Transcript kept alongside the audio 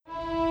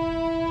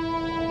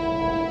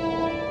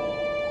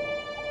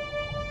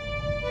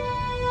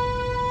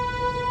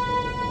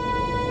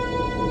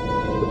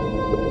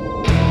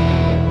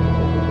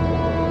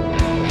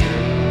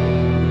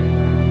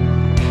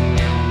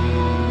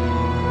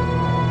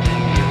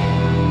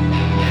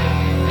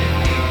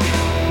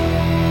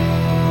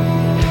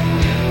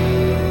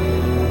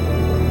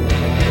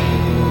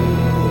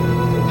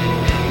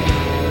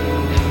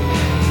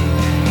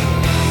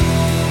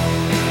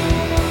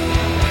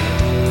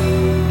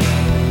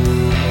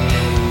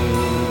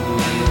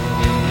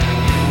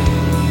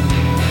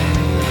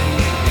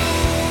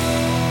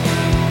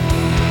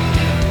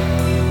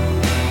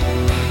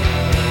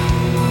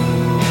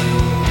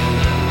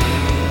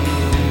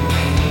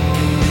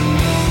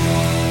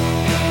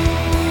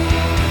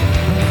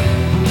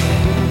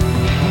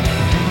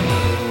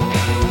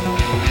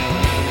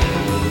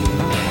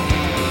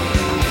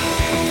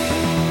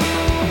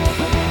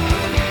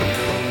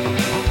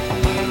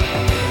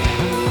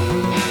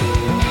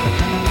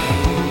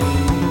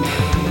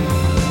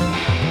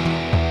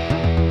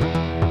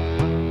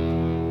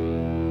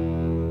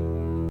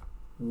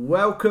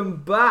welcome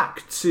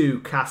back to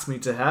Cast Me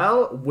to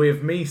Hell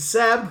with me,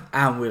 Seb.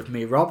 And with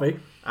me,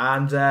 Robbie.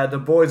 And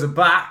the boys are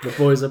back. The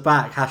boys are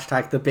back.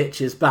 Hashtag the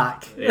bitch is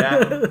back.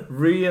 Yeah,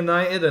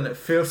 reunited and it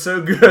feels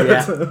so good.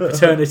 Yeah,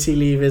 paternity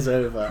leave is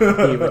over.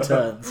 He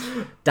returns.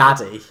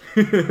 Daddy.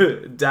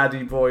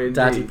 Daddy boy indeed.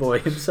 Daddy boy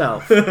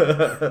himself.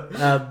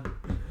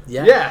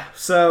 Yeah,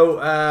 so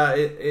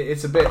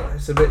it's a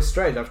bit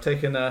strange. I've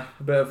taken a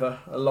bit of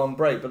a long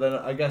break, but then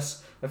I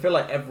guess I feel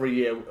like every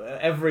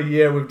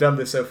year we've done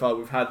this so far,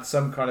 we've had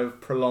some kind of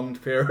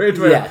prolonged period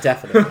where,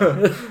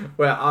 definitely.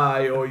 where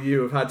I or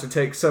you have had to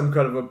take some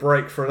kind of a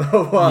break for a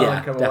little while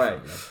and come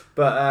away.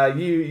 But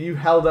you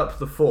held up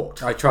the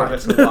fort. I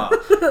tried. For a little while.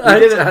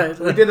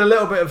 We did a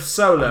little bit of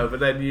solo,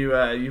 but then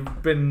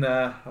you've been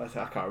I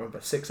can't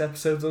remember, 6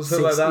 episodes or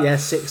something like that. Yeah,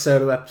 6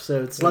 solo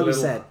episodes. Like we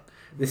said.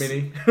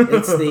 Mini.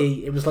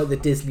 It was like the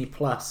Disney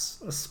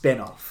Plus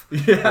spin-off. Yeah.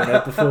 You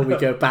know, before we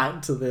go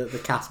back to the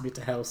Cast Me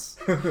to Hell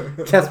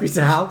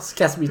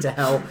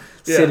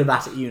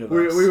cinematic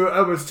universe. We were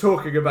almost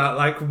talking about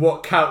like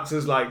what counts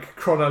as like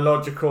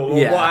chronological or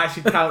what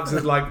actually counts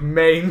as like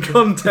main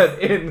content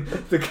in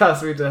the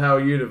Cast Me to Hell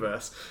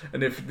universe,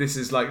 and if this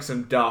is like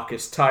some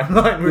darkest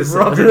timeline with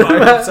Robbie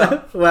by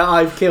himself. Well,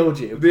 I've killed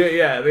you.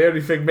 The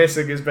only thing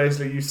missing is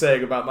basically you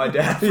saying about my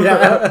death.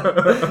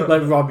 Yeah,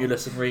 like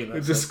Romulus and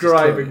Remus.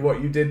 Describing what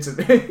you did to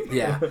me.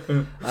 Yeah.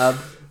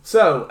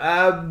 So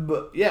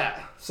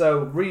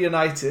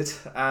reunited,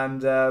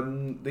 and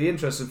the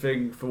interesting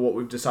thing for what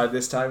we've decided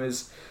this time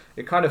is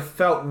it kind of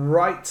felt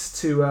right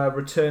to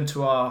return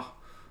to our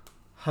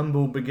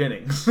humble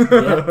beginnings.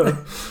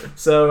 Yeah.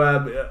 So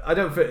I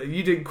don't think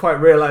you didn't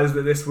quite realise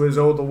that this was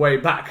all the way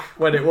back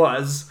when it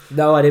was.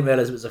 No, I didn't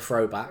realise it was a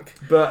throwback.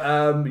 But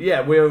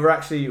we're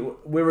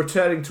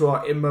returning to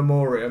our In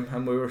Memoriam,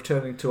 and we're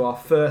returning to our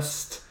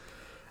first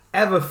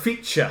ever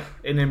feature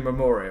in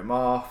Memoriam,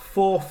 our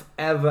 4th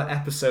ever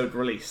episode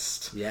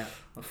released. Yeah.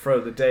 I'll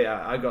throw the date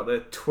out. I got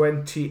the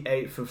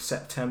 28th of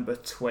September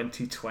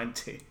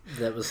 2020.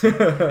 That was a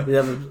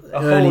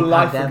whole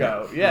life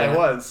pandemic. ago. Yeah, it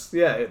was.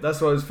 Yeah, that's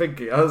what I was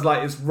thinking. I was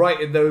like, it's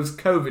right in those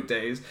COVID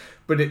days,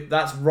 but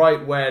that's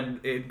right when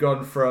it'd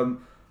gone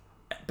from...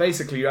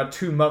 Basically, you had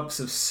 2 months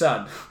of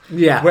sun.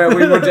 Yeah. Where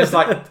we were just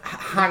like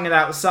hanging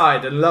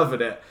outside and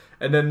loving it.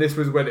 And then this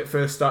was when it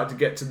first started to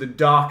get to the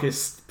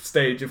darkest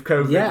stage of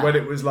COVID, when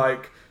it was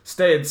like,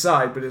 stay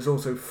inside, but it's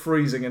also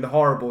freezing and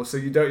horrible, so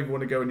you don't even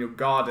want to go in your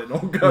garden or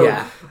go.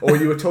 Yeah. Or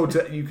you were told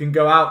you can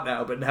go out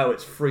now, but now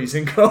it's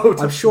freezing cold.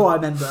 I'm sure I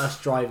remember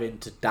us driving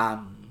to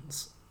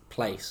Dan's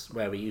place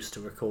where we used to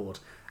record,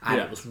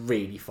 and it was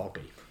really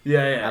foggy.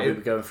 Yeah. And we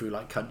were going through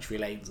like country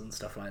lanes and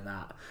stuff like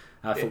that.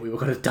 I thought we were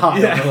going to die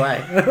on the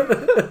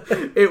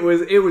way. It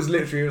was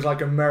literally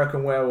like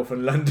American Werewolf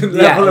in London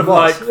level of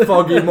like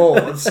foggy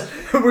moors.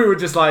 We were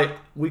just like,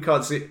 we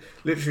can't see,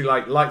 literally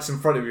like lights in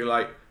front of you,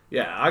 like,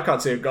 yeah, I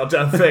can't see a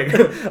goddamn thing.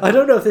 I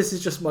don't know if this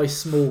is just my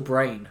small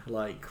brain,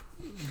 like,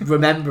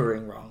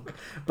 remembering wrong,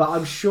 but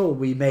I'm sure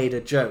we made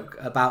a joke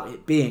about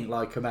it being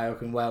like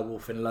American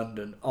Werewolf in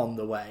London on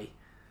the way.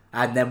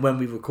 And then when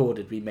we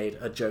recorded, we made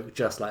a joke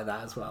just like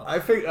that as well. I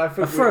think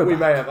we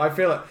may have. I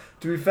feel like,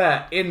 to be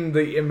fair, in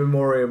the In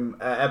Memoriam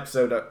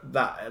episode,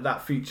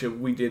 that feature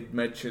we did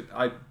mention.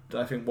 I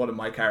think one of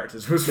my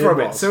characters was from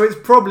it, so it's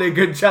probably a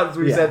good chance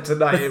we said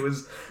tonight it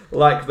was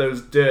like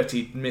those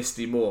dirty,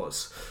 misty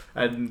moors.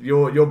 And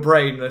your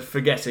brain is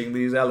forgetting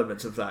these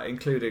elements of that,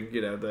 including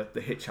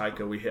the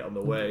hitchhiker we hit on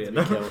the way and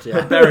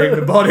killed, burying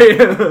the body,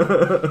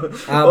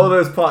 all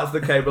those parts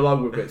that came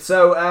along with it.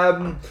 So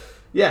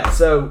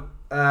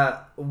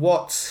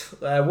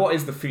what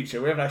is the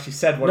feature? We haven't actually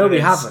said what it is. No, we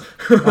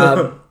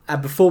haven't.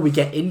 And before we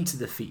get into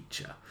the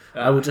feature,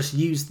 I will just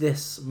use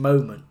this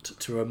moment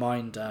to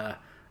remind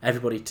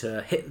everybody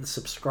to hit the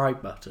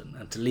subscribe button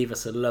and to leave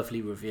us a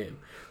lovely review.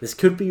 This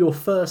could be your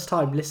first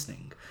time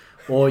listening,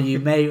 or you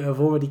may have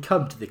already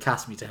come to the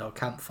Cast Me to Hell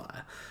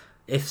campfire.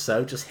 If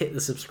so, just hit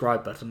the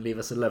subscribe button and leave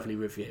us a lovely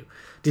review.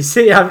 Do you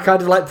see? I've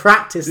kind of like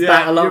practiced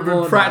that a lot more.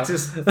 You've been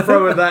practicing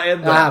throwing that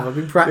in there. I've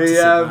been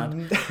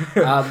practicing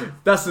that.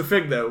 That's the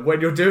thing though, when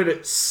you're doing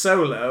it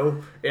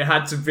solo, it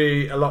had to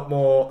be a lot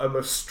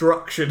more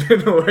structured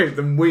in a way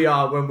than we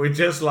are when we're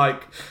just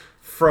like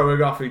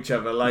throwing off each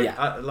other.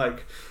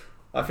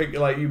 I think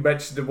like you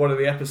mentioned in one of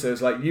the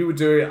episodes, like you were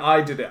doing it, I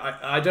did it.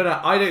 I don't know.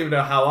 I don't even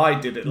know how I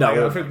did it. Like,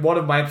 I think one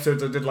of my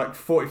episodes I did like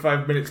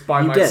 45 minutes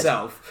by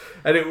myself,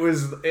 and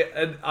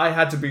and I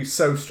had to be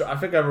so strong. I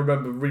think I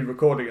remember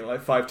re-recording it like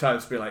 5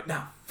 times to be like,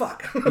 "No,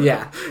 fuck."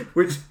 Yeah.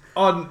 Which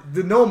on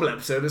the normal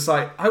episode, it's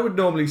like I would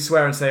normally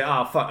swear and say,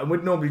 fuck," and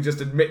would normally just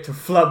admit to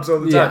flubs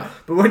all the time.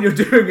 But when you're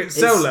doing it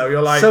solo,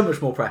 you're like, so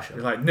much more pressure.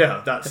 You're like,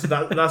 no,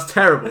 that's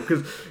terrible,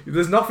 because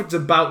there's nothing to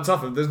bounce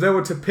off of. There's no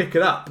one to pick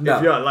it up.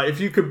 No. If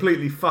you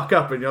completely fuck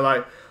up and you're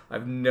like, I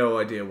have no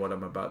idea what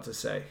I'm about to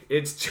say.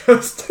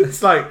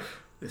 It's like,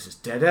 this is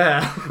dead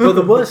air. Well,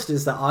 the worst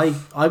is that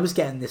I was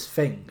getting this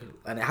thing,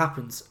 and it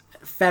happens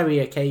very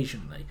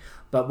occasionally,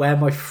 but where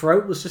my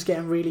throat was just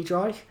getting really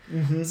dry.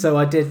 Mm-hmm.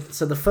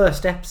 So the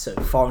first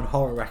episode, Foreign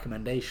Horror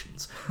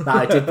Recommendations, that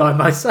I did by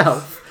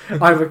myself,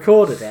 I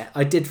recorded it.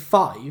 I did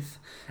 5,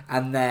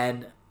 and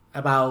then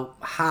about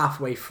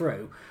halfway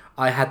through,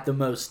 I had the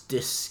most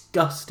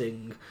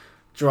disgusting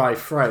dry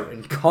throat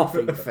and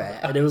coughing fit,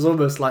 and it was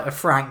almost like a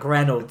Frank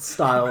Reynolds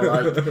style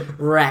like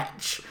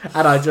retch,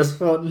 and I just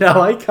thought,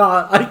 no, I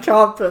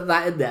can't put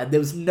that in there. There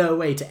was no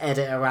way to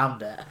edit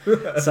around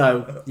it.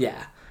 So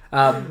yeah.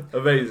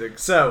 Amazing.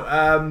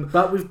 So,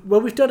 but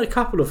we've done a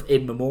couple of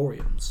in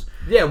memoriams.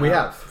 Yeah, we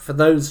have. For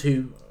those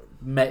who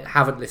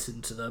haven't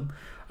listened to them,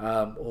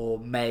 or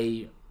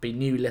may be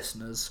new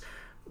listeners,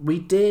 we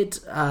did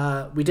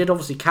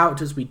obviously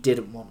characters we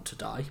didn't want to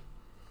die.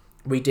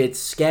 We did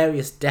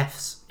scariest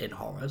deaths in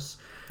horrors.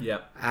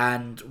 Yeah.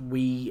 And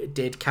we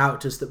did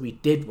characters that we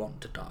did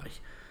want to die.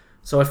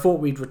 So I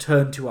thought we'd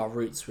return to our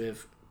roots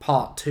with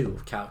part 2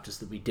 of characters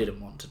that we didn't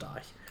want to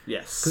die.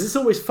 Yes. Because it's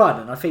always fun,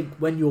 and I think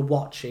when you're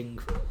watching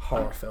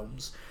horror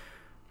films,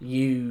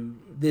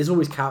 there's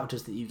always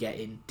characters that you get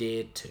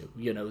endeared to.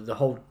 You know,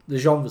 the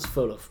genre's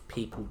full of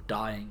people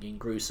dying in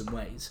gruesome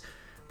ways,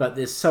 but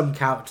there's some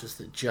characters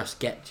that just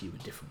get to you in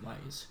different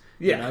ways.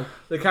 Yeah, you know?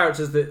 The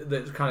characters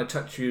that kind of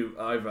touch you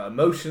either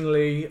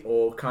emotionally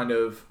or kind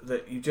of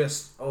that you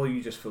just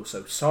feel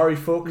so sorry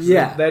for. Cause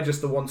they're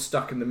just the ones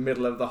stuck in the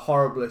middle of the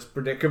horriblest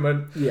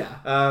predicament. Yeah.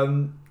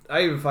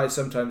 I even find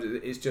sometimes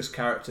it's just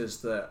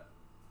characters that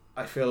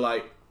I feel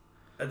like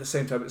at the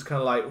same time it's kind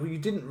of like, well, you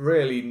didn't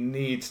really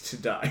need to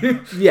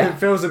die. Yeah. It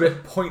feels a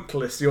bit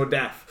pointless, your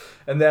death,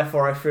 and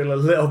therefore I feel a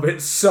little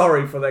bit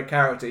sorry for their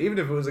character. Even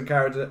if it was a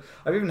character,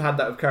 I've even had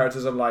that with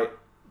characters I'm like,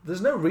 there's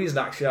no reason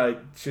actually I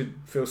should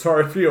feel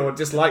sorry for you or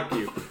dislike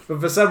you, but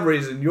for some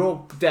reason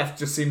your death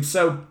just seems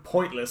so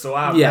pointless or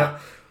out there,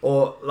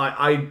 or like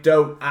I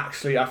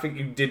think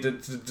you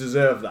didn't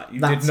deserve that. You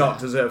did not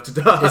deserve to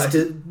die.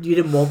 You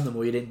didn't want them,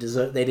 or you didn't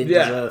deserve. They didn't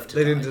deserve to.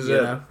 They didn't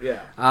deserve. You know?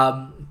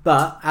 Yeah.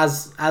 But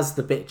as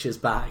the bitch is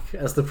back,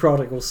 as the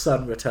prodigal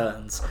son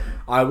returns,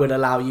 I will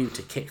allow you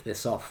to kick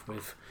this off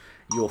with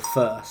your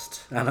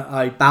first, and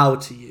I bow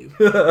to you.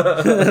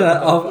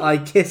 I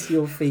kiss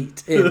your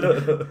feet in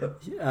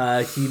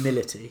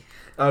humility.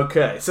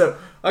 Okay, so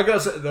I gotta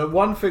say, the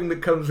one thing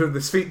that comes with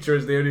this feature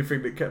is the only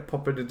thing that kept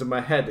popping into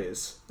my head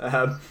is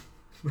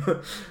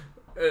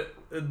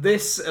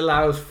this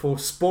allows for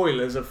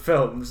spoilers of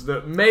films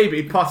that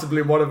maybe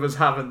possibly one of us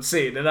haven't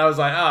seen, and I was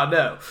like,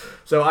 no.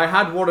 So I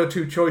had 1 or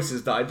 2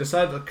 choices that I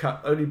decided to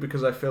cut only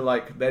because I feel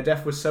like their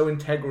death was so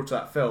integral to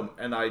that film,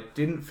 and I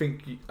didn't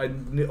think I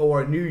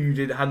knew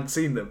you hadn't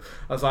seen them.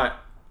 I was like,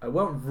 I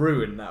won't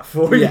ruin that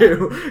for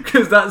you,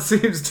 because that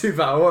seems too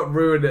bad. I won't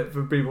ruin it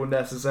for people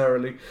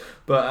necessarily.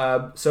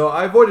 But so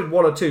I avoided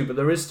 1 or 2, but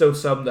there is still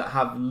some that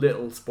have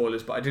little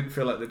spoilers, but I didn't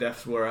feel like the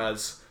deaths were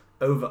as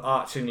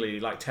overarchingly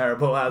like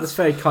terrible as. That's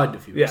very kind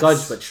of you, because I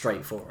just went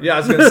straight for it. Yeah, I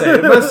was going to say,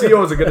 most of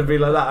yours are going to be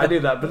like that. I knew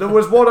that. But there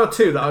was 1 or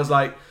 2 that I was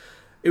like,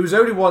 it was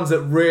only ones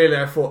that really,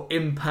 I thought,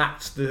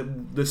 impact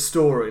the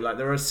story. Like,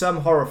 there are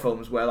some horror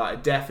films where like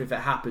a death, if it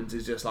happens,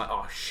 is just like,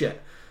 oh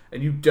shit,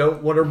 and you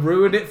don't want to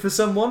ruin it for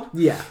someone.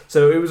 Yeah.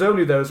 So it was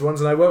only those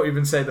ones, and I won't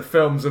even say the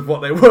films of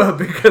what they were,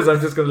 because I'm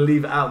just going to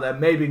leave it out there.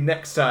 Maybe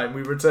next time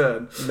we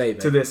return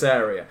to this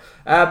area.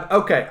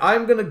 Okay,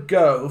 I'm going to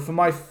go for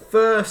my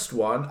first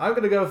one. I'm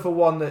going to go for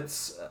one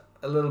that's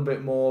a little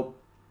bit more.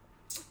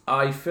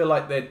 I feel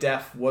like their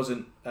death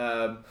wasn't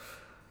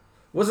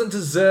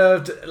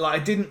deserved.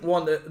 Like, I didn't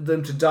want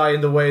them to die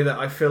in the way that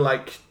I feel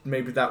like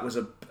maybe that was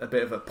a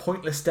bit of a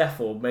pointless death,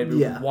 or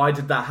maybe why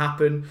did that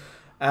happen?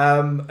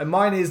 And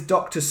mine is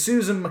Dr.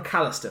 Susan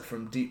McAllister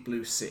from Deep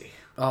Blue Sea.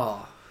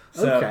 Oh,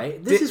 okay.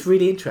 This is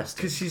really interesting.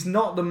 Because she's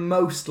not the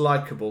most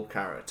likeable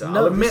character.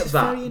 I'll admit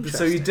that.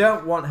 So you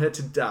don't want her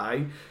to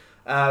die.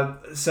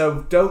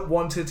 So don't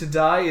want her to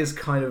die is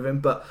kind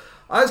of but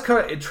I was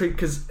kind of intrigued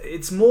because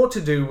it's more to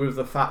do with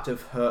the fact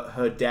of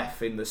her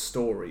death in the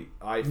story.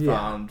 I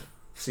found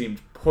seemed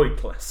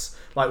pointless.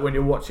 Like when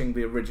you're watching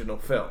the original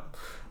film.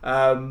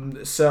 I've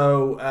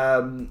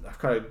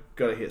kind of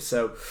got it here.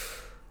 So.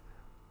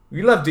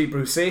 You love Deep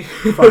Blue Sea.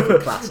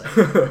 Fucking classic.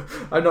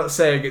 I'm not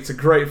saying it's a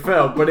great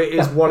film, but it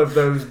is one of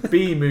those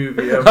B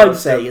movie. I'm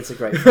saying it's a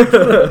great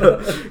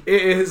film.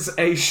 It is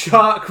a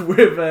shark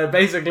with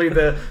basically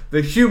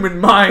the human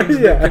mind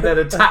that can then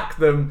attack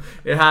them.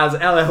 It has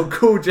LL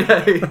Cool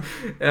J,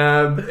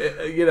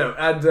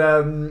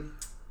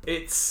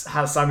 it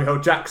has Samuel L.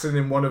 Jackson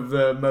in one of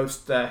the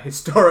most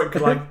historic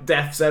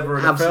deaths ever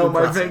in a film,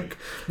 classic.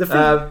 I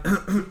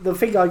think. The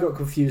thing I got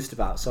confused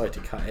about, sorry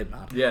to cut in,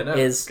 man,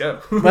 is go.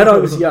 When I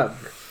was young,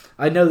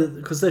 I know that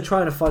because they're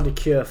trying to find a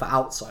cure for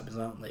Alzheimer's,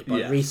 aren't they?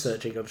 By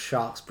researching on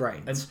sharks'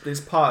 brains. And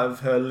it's part of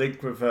her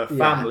link with her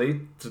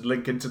family to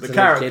link into the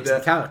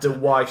character,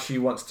 why she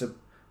wants to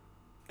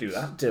do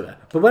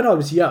that. But when I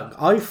was young,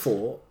 I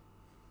thought,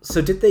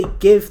 so did they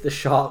give the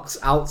sharks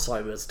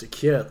Alzheimer's to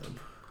cure them?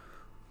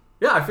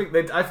 Yeah, I think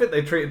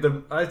they treated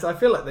them. I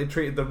feel like they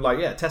treated them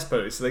like test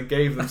ponies. So they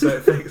gave them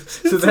certain things.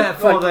 So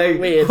therefore,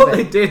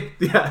 they did.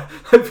 Yeah,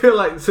 I feel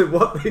like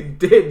what they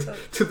did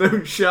to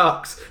those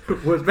sharks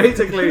was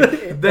basically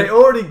they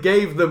already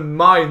gave them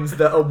minds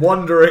that are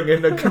wandering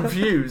and are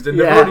confused, and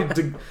they've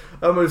already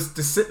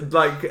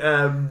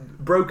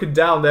broken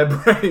down their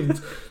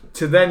brains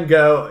to then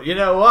go. You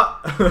know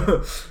what?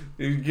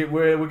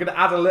 We're going to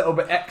add a little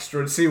bit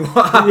extra and see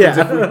what happens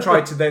if we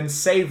try to then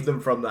save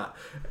them from that.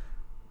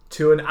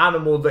 To an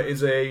animal that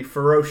is a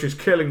ferocious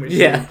killing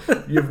machine,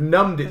 you've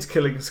numbed its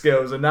killing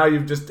skills, and now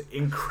you've just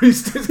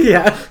increased its.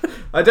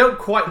 I don't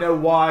quite know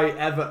why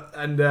ever,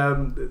 and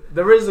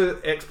there is an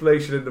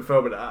explanation in the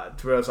film, but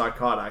to be honest, I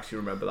can't actually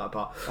remember that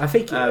part. I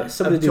think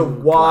something to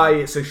why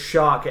it's a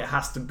shark. It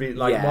has to be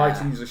why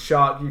to use a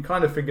shark. You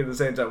kind of think at the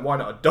same time, why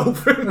not a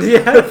dolphin?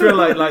 I feel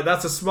like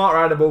that's a smarter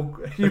animal,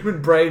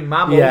 human brain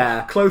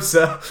mammal,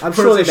 closer. I'm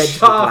sure a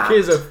shark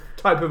is a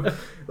type of.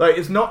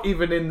 It's not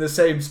even in the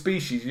same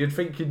species. You'd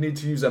think you'd need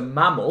to use a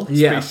mammal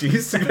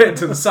species to get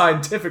into the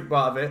scientific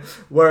part of it,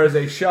 whereas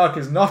a shark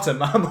is not a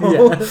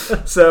mammal.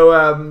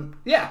 So,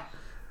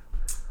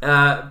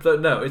 but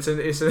no, it's an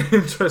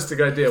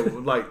interesting idea.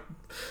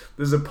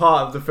 There's a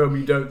part of the film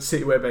you don't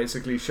see where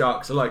basically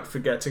sharks are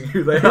forgetting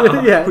who they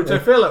are, which I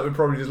feel like would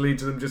probably just lead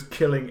to them just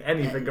killing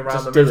anything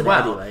around them as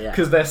well,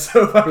 because they're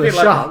so fucking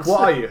what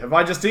are you? Have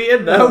I just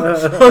eaten? No,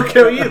 I'll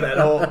kill you then.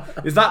 Or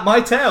is that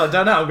my tail? I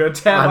don't know. I'm going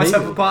to tear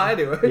myself apart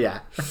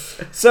anyway.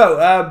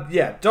 So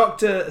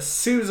Dr.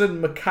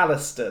 Susan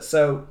McAllister.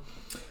 So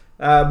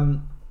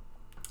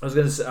I was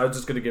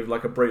just going to give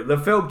a brief. The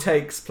film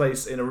takes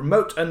place in a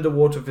remote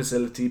underwater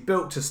facility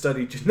built to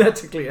study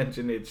genetically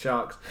engineered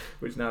sharks,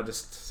 which now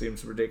just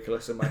seems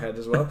ridiculous in my head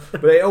as well.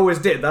 But it always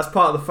did. That's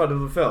part of the fun of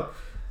the film.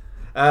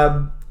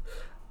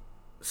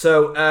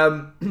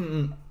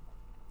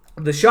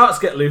 The sharks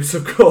get loose,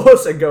 of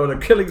course, and go on a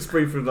killing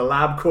spree through the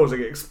lab,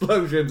 causing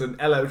explosions, and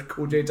LL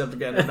Cool J's have to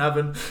get in an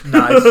oven.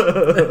 Nice.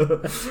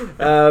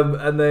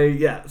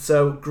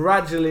 So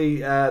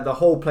gradually the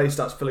whole place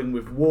starts filling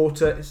with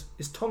water.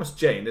 It's Thomas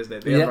Jane,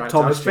 isn't it? Thomas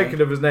I was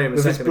thinking of his name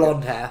with his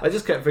blonde hair. I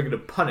just kept thinking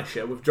of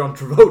Punisher with John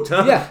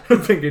Travolta.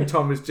 And thinking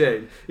Thomas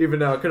Jane, even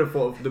though I could have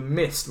thought of The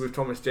Mist with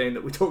Thomas Jane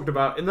that we talked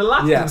about in the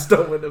last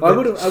installment of I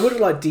would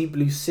have liked Deep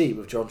Blue Sea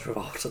with John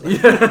Travolta.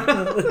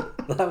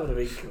 That would have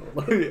been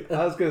cool.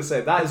 I was going to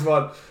say, that is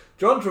one.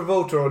 John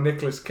Travolta or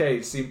Nicolas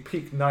Cage seem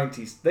peak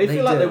 90s. They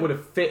feel like they would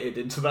have fitted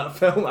into that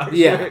film,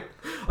 actually.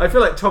 I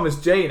feel like Thomas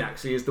Jane,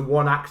 actually, is the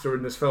one actor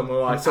in this film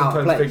who I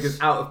sometimes think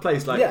is out of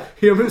place.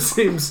 He almost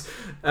seems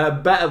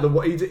better than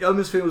what he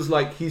almost feels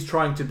like he's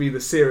trying to be the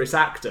serious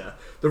actor.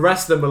 The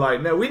rest of them are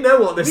like, no, we know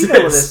what this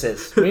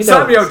is.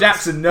 Samuel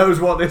Jackson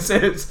knows what this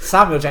is.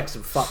 Samuel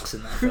Jackson fucks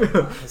in that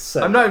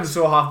film. I'm not even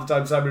sure half the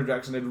time Samuel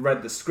Jackson had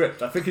read the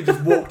script. I think he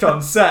just walked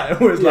on set and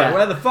was like,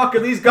 where the fuck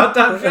are these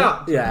goddamn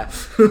sharks?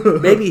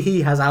 Maybe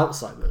he has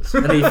Alzheimer's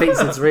and he thinks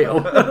it's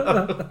real.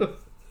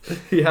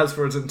 He has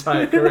for his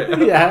entire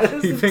career.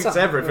 He thinks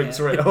everything's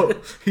real.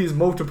 He's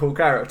multiple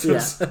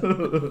characters.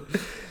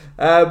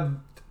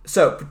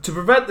 So, to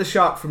prevent the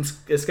shark from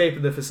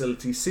escaping the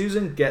facility,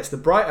 Susan gets the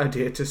bright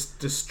idea to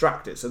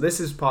distract it. So this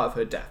is part of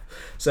her death.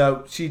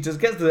 So she just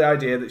gets the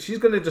idea that she's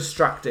going to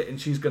distract it and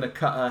she's going to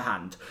cut her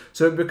hand.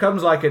 So it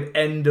becomes like an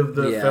end of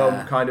the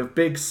film kind of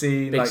big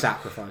scene. Big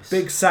sacrifice.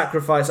 Big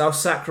sacrifice. I'll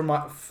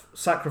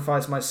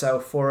sacrifice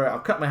myself for it. I'll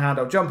cut my hand.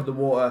 I'll jump in the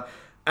water.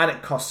 And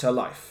it costs her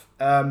life.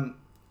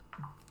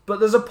 But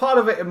there's a part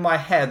of it in my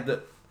head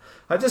that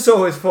I just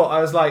always thought, I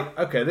was like,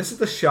 okay, this is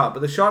the shark, but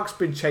the shark's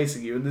been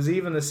chasing you, and there's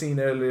even a scene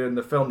earlier in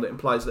the film that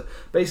implies that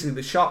basically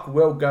the shark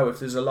will go, if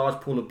there's a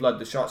large pool of blood,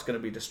 the shark's going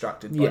to be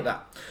distracted by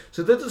that.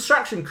 So the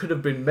distraction could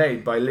have been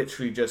made by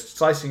literally just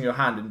slicing your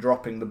hand and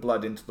dropping the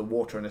blood into the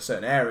water in a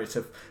certain area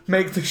to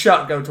make the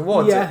shark go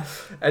towards it.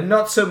 And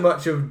not so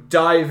much of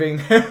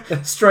diving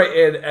straight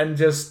in and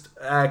just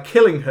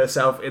killing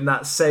herself in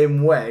that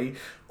same way.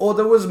 Or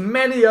there was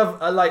many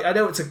of, I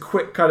know it's a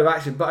quick kind of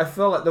action, but I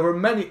feel like there were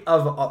many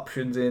other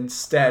options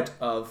instead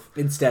of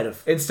I'm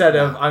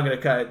going to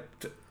cut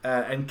it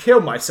and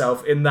kill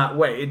myself in that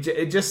way.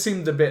 It just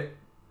seemed a bit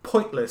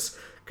pointless,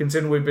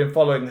 considering we've been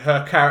following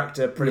her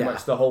character pretty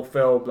much the whole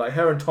film. Like,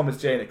 her and Thomas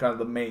Jane are kind of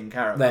the main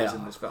characters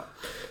in this film.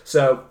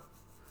 So,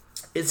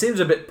 it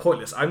seems a bit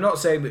pointless. I'm not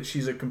saying that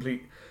she's a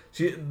complete...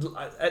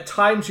 at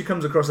times she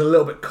comes across a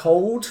little bit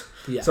cold,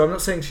 so I'm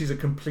not saying she's a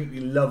completely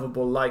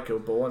lovable,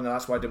 likeable, and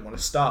that's why I didn't want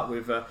to start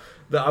with that.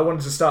 I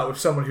wanted to start with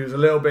someone who's a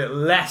little bit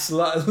less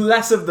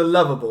of the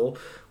lovable,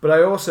 but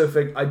I also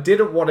think I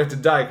didn't want her to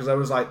die because I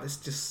was like, this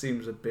just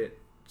seems a bit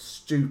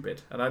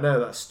stupid, and I know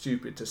that's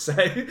stupid to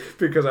say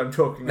because I'm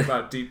talking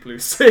about Deep Blue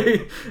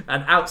Sea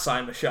and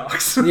Alzheimer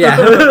sharks.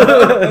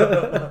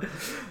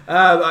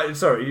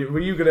 Sorry, were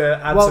you going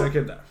to add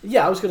something in there?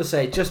 Yeah, I was going to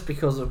say, just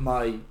because of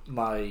my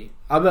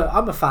I'm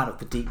a fan of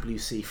the Deep Blue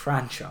Sea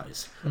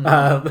franchise.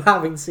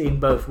 Having seen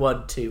both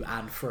 1, 2,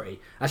 and 3.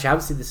 Actually, I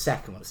haven't seen the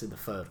second one. I've seen the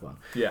third one.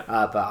 Yeah.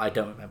 But I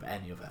don't remember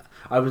any of it.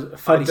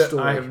 Funny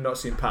story. I have not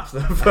seen past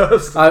the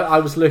first. I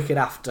was looking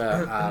after.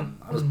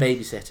 I was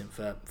babysitting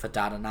for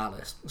Dan and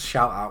Alice.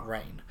 Shout out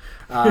Rain.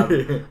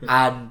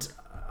 And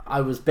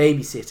I was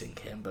babysitting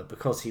him, but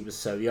because he was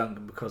so young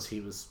and because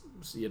he was,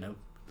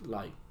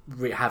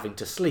 having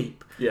to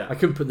sleep, I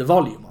couldn't put the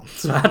volume on,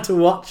 so I had to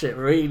watch it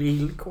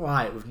really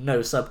quiet with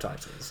no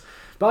subtitles.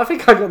 But I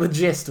think I got the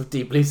gist of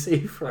Deep Blue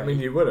Sea 3. I mean,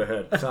 you would have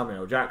heard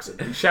Samuel L. Jackson.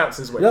 He shouts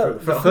his way through the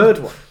film. The third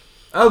one.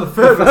 Oh, the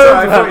third one.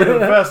 Sorry, I thought you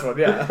did the first one.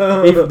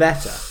 Yeah, even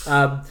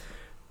better.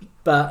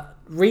 But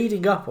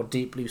reading up on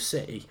Deep Blue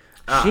Sea,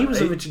 she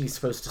was originally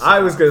supposed to survive. I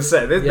was going to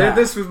say,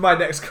 this was my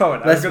next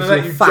comment. I was going to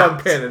let you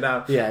jump in, and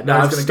now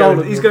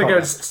he's going to go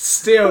and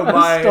steal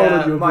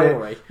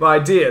my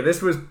idea.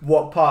 This was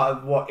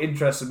what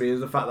interested me, is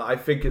the fact that I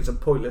think it's a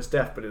pointless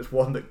death, but it's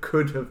one that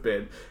could have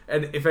been.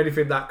 And if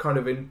anything, that kind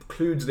of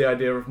includes the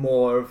idea of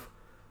more of,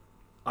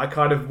 I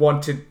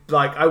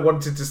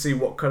wanted to see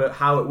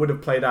how it would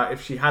have played out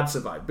if she had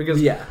survived. Because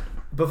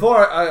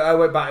before I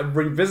went back and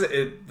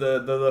revisited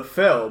the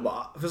film,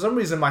 for some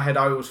reason in my head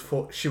I always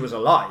thought she was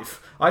alive.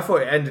 I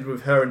thought it ended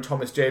with her and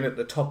Thomas Jane at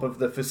the top of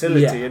the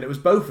facility, and it was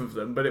both of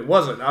them, but it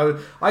wasn't.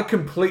 I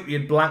completely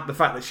had blanked the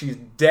fact that she's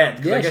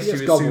dead. Yeah, I guess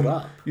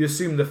you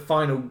assume the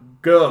final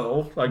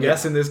girl, I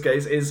guess in this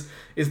case, is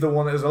the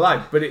one that is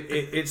alive. But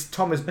it's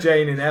Thomas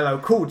Jane and LL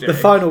Cool J, the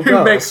final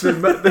who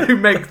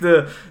make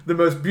the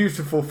most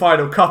beautiful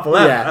final couple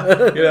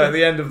ever. At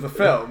the end of the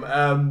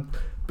film.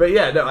 But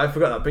yeah, no, I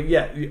forgot that. But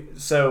yeah,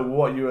 so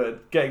what you were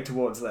getting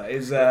towards there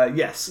is,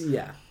 yes.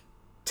 Yeah.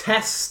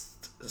 Test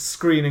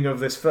screening of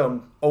this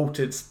film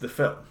altered the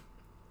film.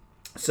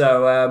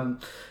 So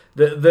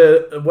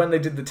when they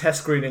did the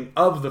test screening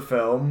of the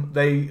film,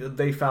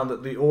 they found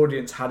that the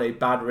audience had a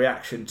bad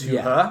reaction to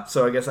her.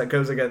 So I guess that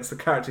goes against the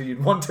character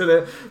you'd wanted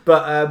it.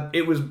 But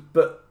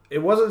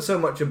it wasn't so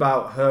much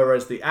about her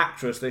as the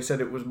actress. They said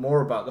it was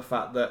more about the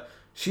fact that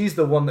she's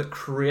the one that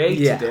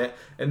created it,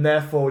 and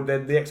therefore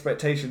then the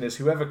expectation is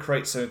whoever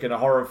creates something in a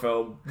horror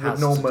film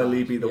would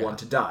normally be the one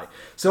to die.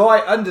 So I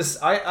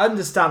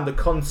understand the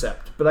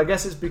concept, but I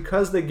guess it's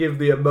because they give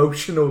the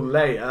emotional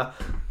layer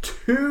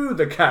to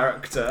the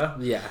character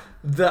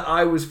that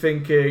I was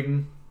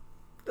thinking,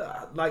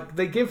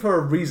 they give her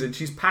a reason.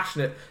 She's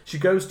passionate. She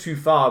goes too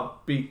far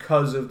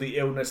because of the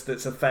illness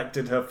that's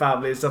affected her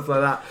family and stuff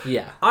like that.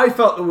 Yeah. I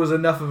felt there was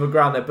enough of a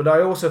ground there, but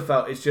I also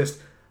felt it's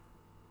just...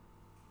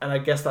 And I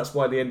guess that's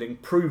why the ending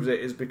proves it,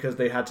 is because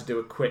they had to do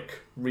a quick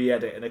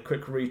re-edit and a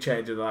quick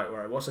re-change. And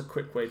right, what's a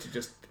quick way to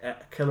just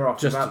kill her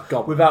off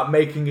without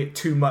making it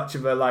too much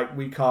of a,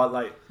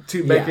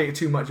 making it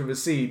too much of a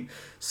scene.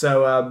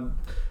 So,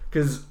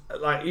 because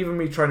even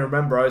me trying to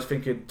remember, I was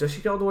thinking, does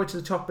she get all the way to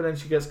the top and then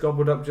she gets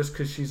gobbled up just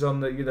because she's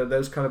on the,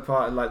 those kind of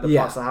parts,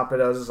 parts that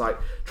happen. I was just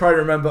trying to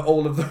remember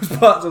all of those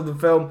parts of the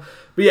film.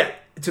 But yeah,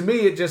 to me,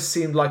 it just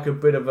seemed like a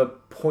bit of a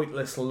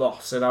pointless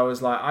loss, and I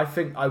was I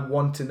think I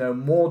want to know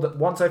more. That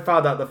once I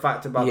found out the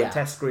fact about the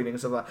test screening and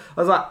stuff like that,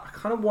 I was I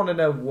kind of want to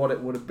know what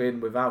it would have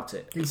been without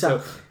it. Exactly.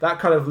 So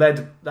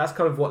that's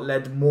kind of what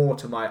led more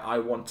to my I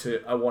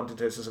wanted her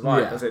to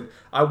survive. As in,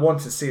 I want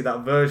to see that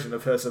version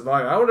of her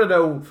surviving. I want to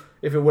know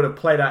if it would have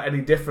played out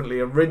any differently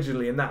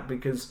originally in that,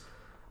 because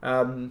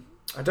I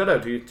don't know.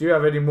 Do you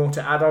have any more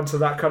to add on to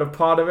that kind of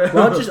part of it?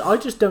 Well, I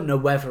just don't know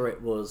whether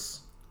it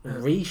was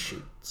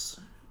reshoots.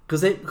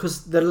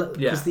 Because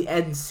the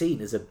end scene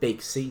is a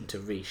big scene to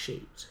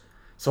reshoot,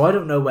 so I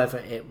don't know whether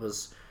it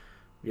was,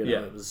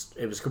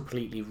 it was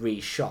completely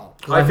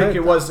reshot. I think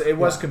it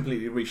was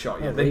completely reshot.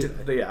 Yeah,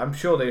 really? I'm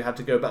sure they had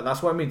to go back.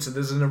 That's what I mean. So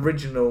there's an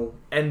original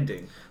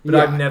ending, but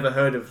I've never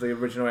heard of the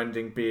original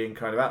ending being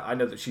kind of out. I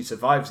know that she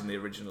survives in the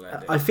original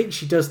ending. I think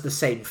she does the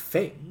same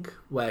thing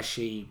where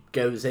she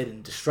goes in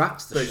and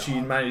distracts the shark,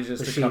 she manages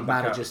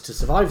to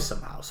survive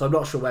somehow. So I'm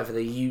not sure whether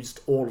they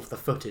used all of the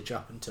footage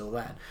up until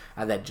then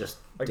and then just.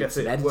 I guess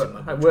it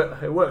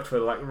worked for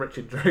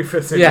Richard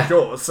Dreyfuss in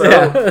Jaws, so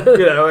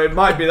it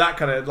might be that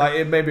kind of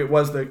maybe it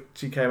was that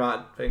she came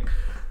out thing,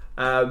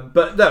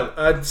 but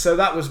no. So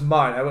that was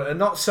mine. I'm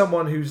not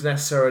someone who's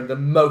necessarily the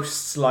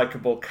most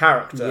likable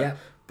character,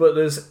 but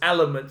there's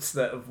elements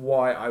of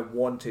why I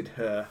wanted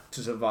her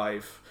to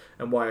survive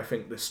and why I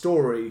think the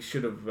story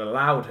should have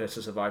allowed her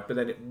to survive, but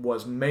then it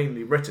was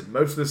mainly written.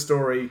 Most of the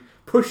story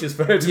pushes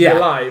for her to be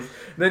alive,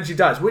 and then she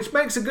dies, which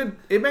makes a good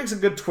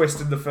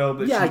twist in the film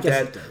that she's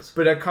dead. It does.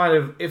 But I kind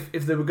of, if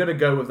they were going to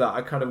go with that,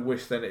 I kind of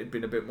wish then it had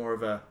been a bit more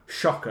of a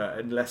shocker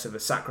and less of a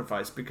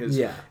sacrifice, because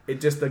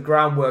it just, the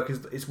groundwork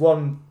is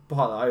one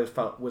part that I always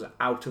felt was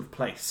out of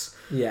place.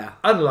 Yeah.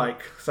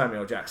 Unlike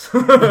Samuel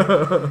Jackson,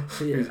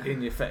 who's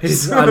in your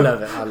face. I love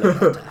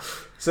that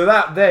death. So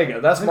there you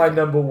go. That's my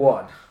number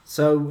one.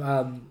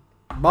 So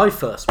my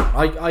first one,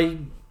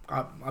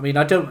 I mean,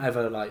 I don't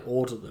ever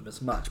order them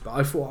as much, but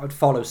I thought I'd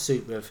follow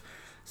suit with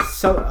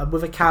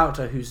a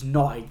character who's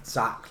not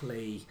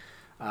exactly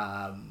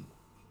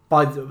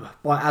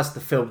as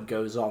the film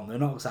goes on, they're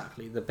not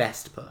exactly the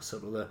best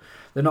person, or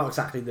they're not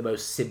exactly the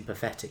most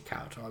sympathetic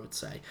character, I would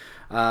say.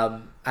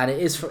 And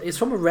it's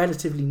from a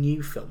relatively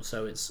new film,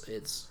 so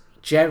it's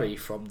Jerry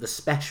from The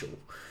Special,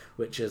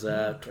 which is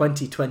a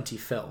 2020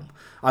 film.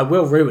 I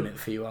will ruin it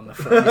for you, I'm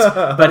afraid,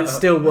 but it's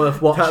still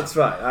worth watching. That's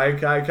right.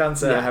 I can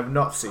say I have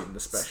not seen The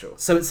Special.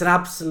 So it's an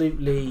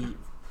absolutely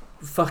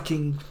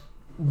fucking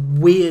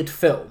weird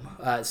film.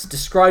 It's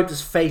described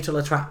as Fatal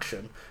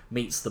Attraction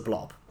meets The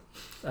Blob.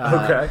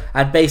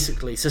 And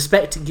basically,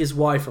 suspecting his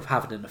wife of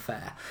having an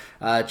affair,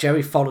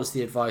 Jerry follows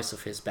the advice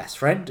of his best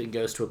friend and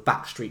goes to a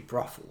backstreet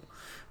brothel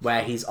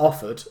where he's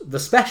offered The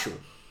Special.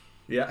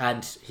 Yeah.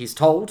 And he's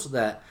told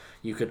that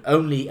you can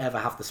only ever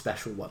have The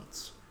Special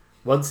once.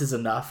 Once is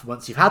enough.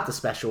 Once you've had The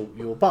Special,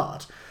 you're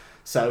barred.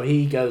 So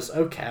he goes,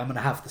 okay, I'm going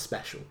to have The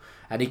Special.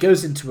 And he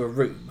goes into a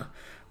room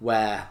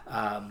where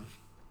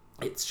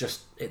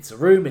it's a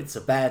room, it's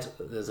a bed,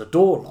 there's a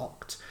door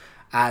locked,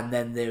 and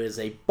then there is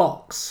a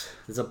box.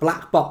 There's a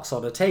black box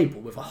on a table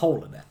with a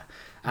hole in it.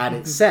 And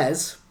it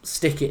says,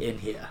 stick it in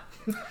here.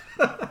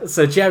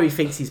 So Jerry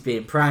thinks he's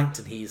being pranked,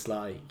 and he's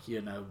like,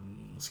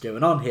 what's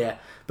going on here?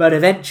 But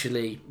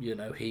eventually,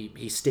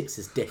 he sticks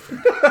his dick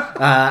in.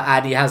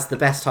 And he has the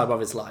best time of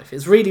his life.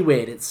 It's really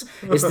weird. It's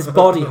this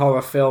body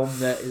horror film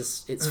that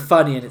it's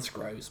funny and it's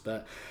gross,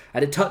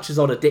 and it touches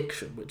on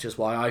addiction, which is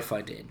why I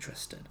find it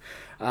interesting.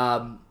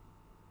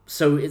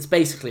 So it's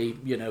basically,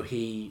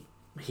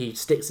 he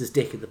sticks his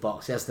dick in the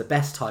box. He has the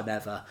best time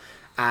ever,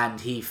 and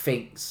he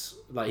thinks,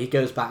 he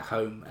goes back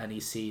home and he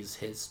sees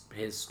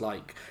his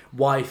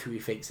wife, who he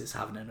thinks is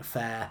having an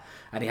affair,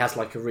 and he has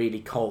a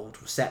really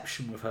cold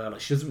reception with her.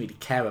 She doesn't really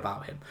care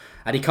about him,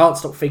 and he can't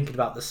stop thinking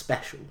about The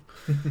Special.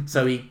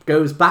 So he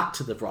goes back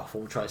to the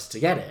brothel, tries to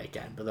get it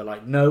again, but they're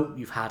like, no,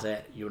 you've had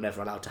it, you're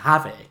never allowed to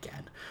have it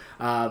again.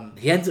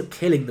 He ends up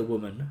killing the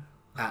woman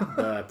at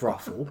the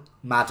brothel,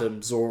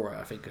 Madame Zora,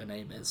 I think her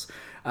name is,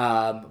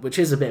 which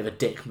is a bit of a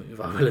dick move,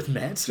 I will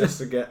admit. Just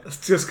to get the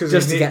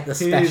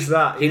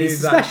Special. He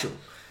needs the Special.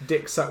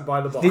 Dick sucked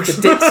by the box. Needs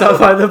a dick sucked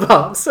by the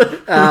box.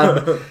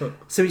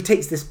 So he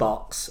takes this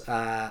box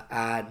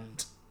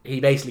and he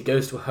basically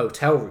goes to a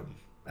hotel room,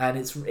 and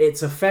it's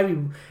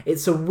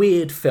a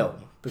weird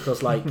film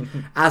because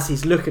as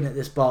he's looking at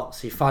this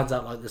box, he finds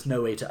out there's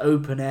no way to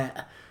open it.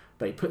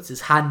 But he puts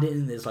his hand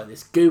in, there's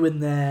this goo in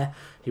there.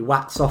 He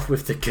whacks off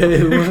with the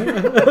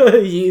goo.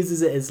 He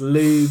uses it as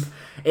lube.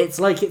 It's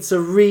a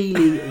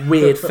really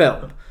weird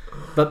film.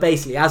 But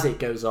basically, as it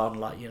goes on,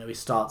 he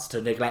starts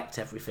to neglect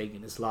everything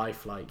in his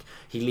life.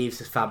 He leaves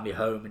his family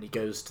home and he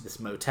goes to this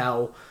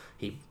motel.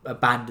 He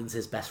abandons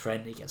his best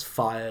friend. He gets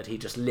fired. He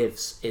just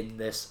lives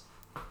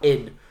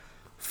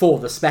for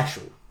The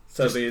Special.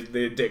 So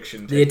the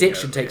addiction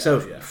takes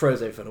over. Yeah. He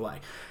throws everything away.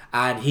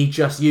 And he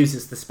just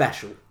uses The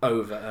Special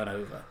over and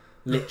over.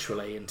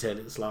 Literally until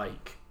it's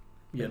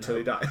until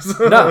he dies.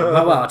 No,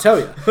 well, I'll tell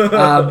you.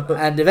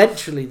 And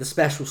eventually The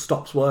Special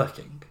stops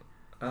working.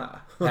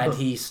 And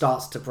he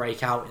starts to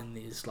break out in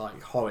these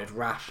horrid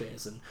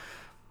rashes and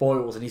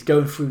boils, and he's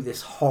going through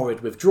this horrid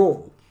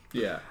withdrawal.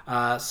 Yeah.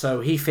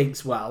 So he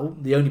thinks, well,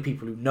 the only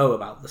people who know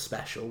about The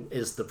Special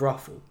is the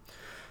brothel.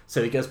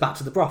 So he goes back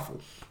to the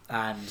brothel,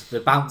 and the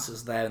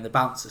bouncer's there, and the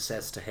bouncer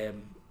says to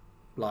him,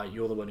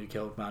 you're the one who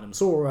killed Madame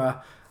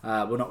Zora.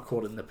 We're not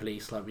calling the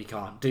police. We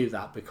can't do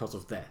that because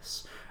of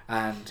this.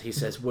 And he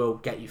says, we'll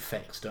get you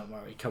fixed. Don't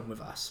worry. Come with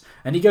us.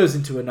 And he goes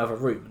into another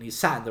room, and he's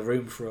sat in the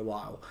room for a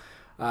while.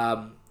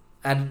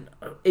 And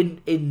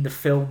in the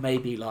film,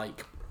 maybe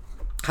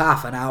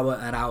half an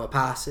hour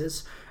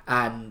passes,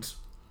 and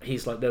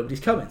he's nobody's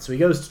coming. So he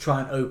goes to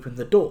try and open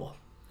the door,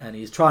 and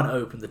he's trying to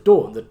open the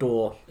door, and the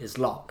door is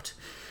locked.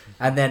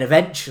 And then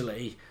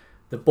eventually,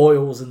 the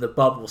boils and the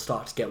bubbles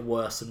start to get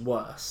worse and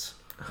worse.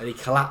 And he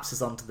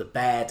collapses onto the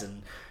bed,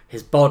 and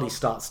his body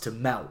starts to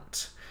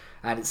melt,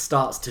 and it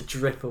starts to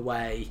drip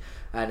away,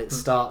 and it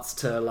starts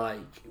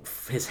to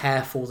his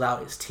hair falls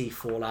out, his teeth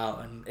fall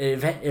out, and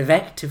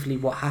effectively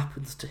what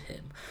happens to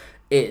him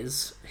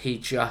is he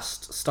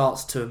just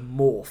starts to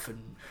morph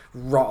and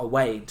rot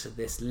away into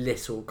this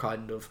little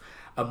kind of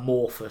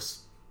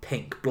amorphous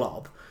pink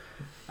blob.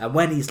 And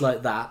when he's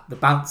like that, the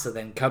bouncer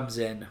then comes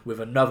in with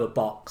another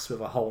box with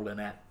a hole in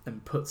it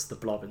and puts the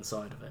blob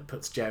inside of it,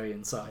 puts Jerry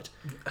inside.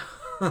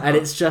 And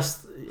it's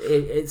just,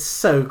 it's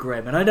so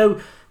grim. And I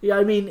know,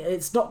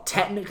 it's not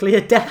technically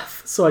a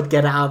death, so I'd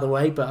get it out of the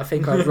way, but I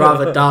think I'd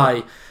rather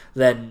die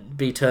than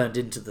be turned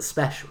into The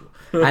Special.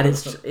 And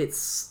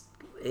it's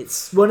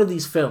one of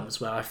these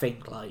films where I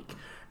think,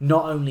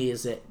 not only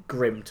is it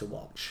grim to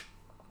watch,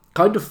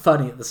 kind of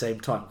funny at the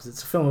same time, because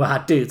it's a film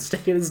about a dude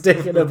sticking his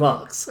dick in a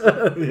box.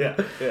 Yeah.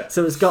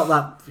 So it's got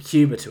that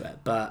humour to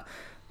it, but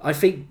I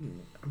think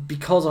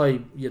because I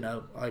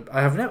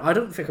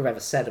don't think I've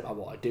ever said about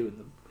what I do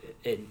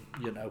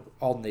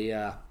on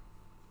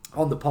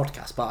the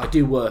podcast, but I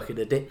do work in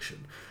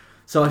addiction.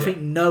 So I think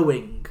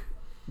knowing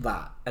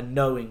that and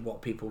knowing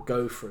what people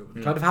go through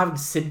and kind of having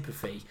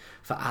sympathy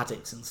for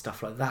addicts and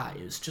stuff like that,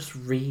 it was just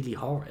really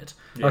horrid.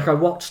 I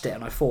watched it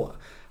and I thought,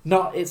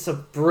 it's a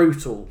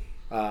brutal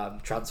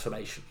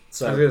transformation.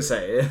 So I was gonna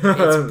say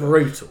it's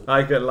brutal.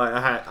 I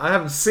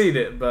haven't seen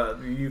it,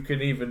 but you can,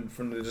 even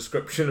from the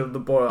description of the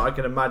boy, I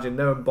can imagine,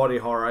 knowing body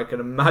horror, I can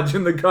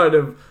imagine the kind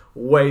of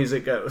ways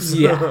it goes.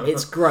 Yeah,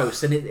 it's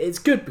gross, and it's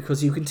good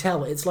because you can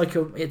tell it's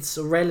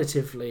a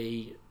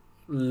relatively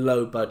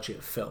low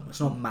budget film.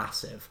 It's not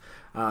massive.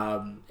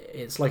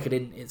 It's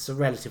a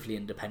relatively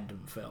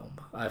independent film.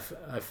 I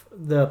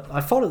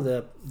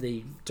follow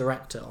the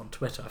director on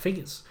Twitter. I think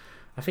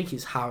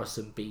it's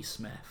Harrison B.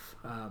 Smith.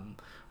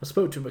 I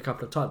spoke to him a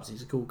couple of times.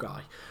 He's a cool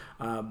guy,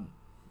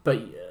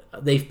 but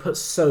they've put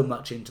so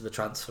much into the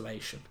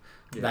transformation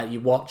that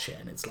you watch it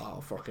and it's like, oh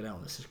fucking hell,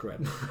 this is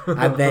grim.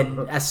 And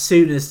then as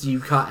soon as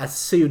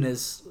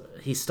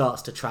he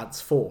starts to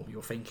transform,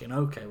 you're thinking,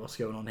 okay, what's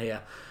going on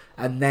here?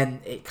 And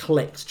then it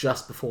clicks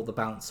just before the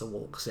bouncer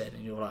walks in,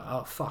 and you're like,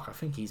 oh fuck, I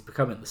think he's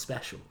becoming the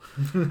special.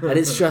 And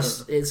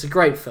it's a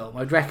great film.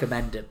 I'd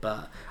recommend it,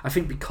 but I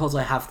think because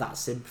I have that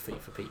sympathy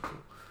for people.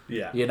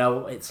 Yeah. You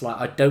know, it's like,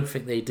 I don't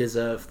think they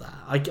deserve that.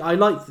 I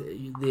like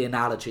the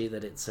analogy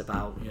that it's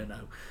about, you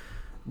know,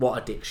 what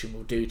addiction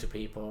will do to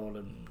people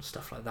and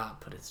stuff like that,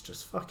 but it's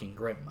just fucking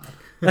grim,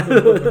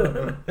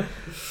 man.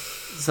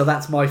 So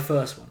that's my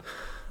first one.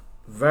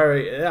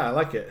 I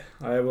like it.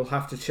 I will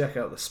have to check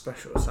out the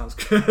special. It sounds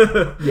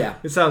good. Yeah.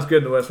 It sounds good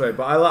in the worst way,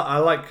 but I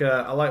like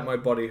my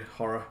body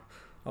horror.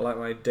 I like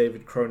my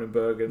David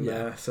Cronenberg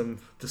and some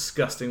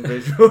disgusting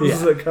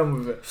visuals that come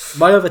with it.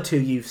 My other two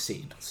you've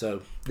seen,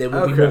 so there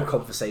will be more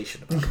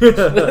conversation about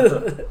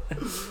it.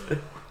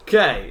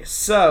 Okay,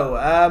 so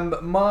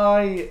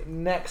my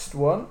next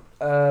one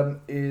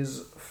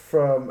is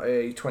from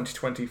a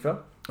 2020 film.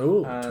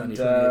 Oh, and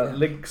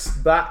links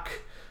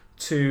back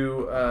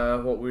to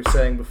what we were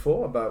saying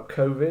before about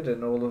COVID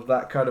and all of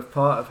that kind of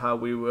part of how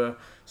we were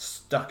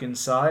stuck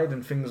inside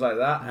and things like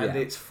that. And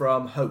it's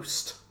from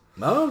Host.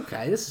 Oh,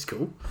 okay, this is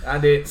cool.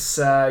 And it's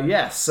so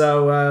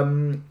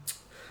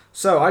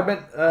I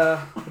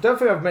don't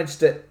think I've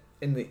mentioned it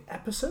in the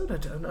episode. I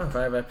don't know if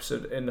I have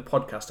episode in the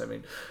podcast. I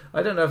mean,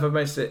 I don't know if I've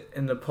mentioned it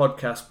in the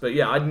podcast, but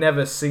yeah, I'd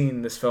never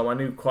seen this film. I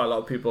knew quite a lot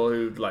of people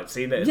who'd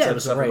seen it and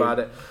said stuff about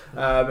it,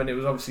 and it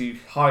was obviously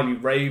highly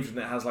raved, and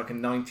it has like a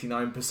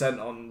 99%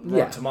 on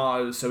Rotten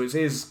Tomatoes, so it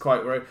is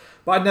quite raved.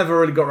 But I never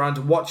really got around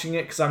to watching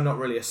it because I'm not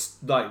really a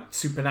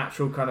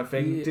supernatural kind of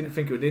thing. Yeah. Didn't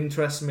think it would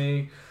interest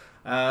me.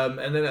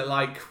 And then at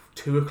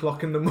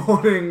 2:00 in the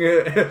morning,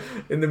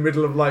 in the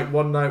middle of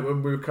one night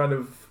when we were kind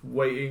of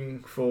waiting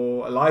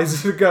for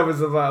Eliza to come,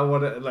 as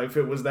if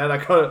it was then, I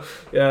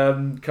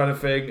kind of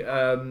thing,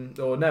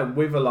 or no,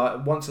 with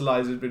once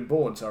Eliza had been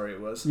born. Sorry, it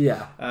was.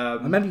 Yeah. I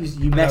remember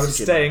you messaging. I was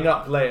staying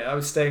up late. I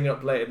was staying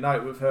up late at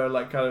night with her,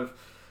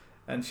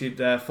 and she'd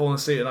fallen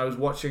asleep, and I was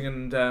watching,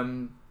 and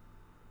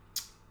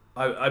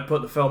I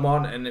put the film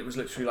on, and it was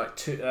literally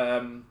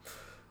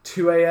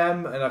 2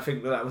 a.m. and I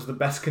think that was the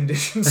best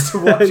conditions to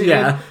watch it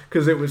in,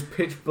 because it was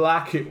pitch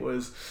black, it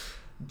was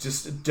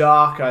just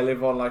dark. I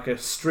live on a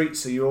street,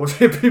 so you always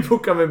hear people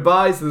coming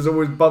by, so there's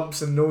always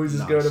bumps and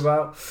noises going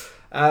about.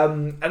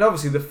 And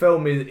obviously the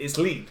film is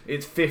lean.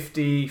 It's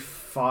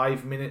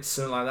 55 minutes,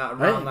 something like that,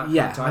 around that kind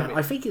of time.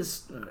 I think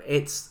it's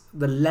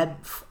the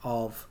length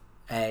of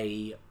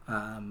a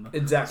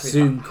exactly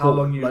Zoom how call,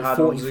 long you had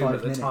 45 on Zoom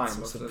at the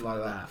time, or something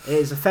like that. It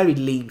is a very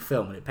lean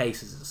film, and it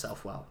paces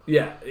itself well.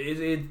 Yeah,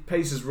 it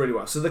paces really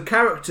well. So the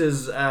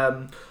characters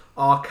are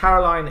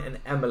Caroline and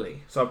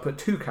Emily. So I put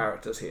two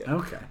characters here.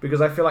 Okay.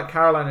 Because I feel like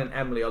Caroline and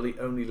Emily are the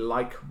only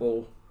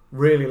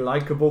really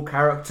likable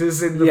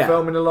characters in the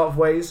film in a lot of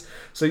ways.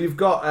 So you've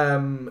got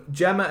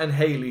Gemma and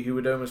Hayley, who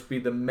would almost be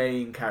the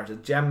main characters.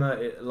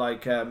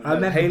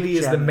 Hayley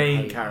is the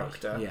main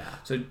character. Yeah.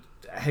 So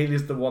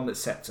Hayley's the one that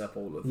sets up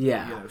all of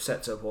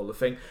the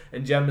thing,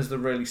 and Gemma's the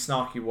really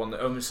snarky one that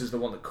almost is the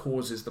one that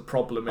causes the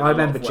problem. I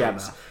remember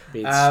Gemma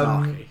being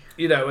snarky.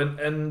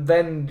 And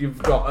then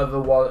you've got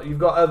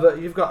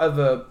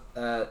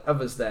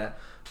others there,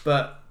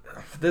 but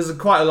there's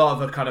quite a lot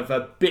of a kind of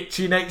a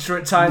bitchy nature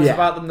at times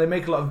about them. They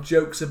make a lot of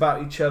jokes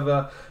about each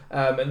other,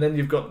 and then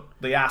you've got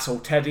the asshole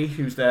Teddy,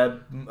 who's their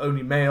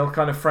only male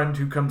kind of friend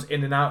who comes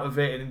in and out of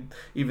it, and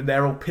even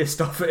they're all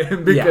pissed off at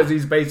him because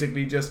he's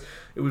basically just,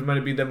 it was meant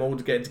to be them all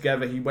getting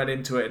together. He went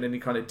into it and then he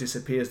kind of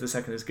disappears the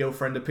second his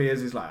girlfriend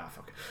appears. He's like,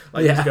 fuck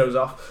it. Just goes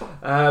off.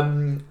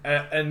 And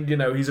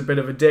he's a bit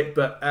of a dick,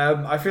 but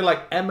I feel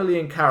like Emily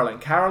and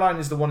Caroline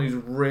is the one who's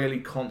really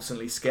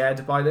constantly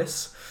scared by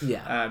this.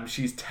 Yeah.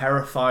 She's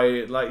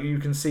terrified. You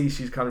can see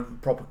she's kind of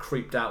proper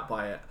creeped out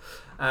by it.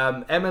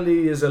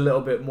 Emily is a little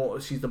bit more,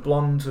 she's the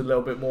blonde, a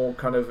little bit more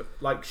kind of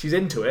she's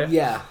into it.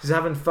 Yeah. She's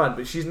having fun,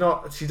 but she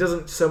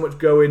doesn't so much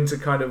go into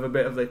kind of a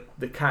bit of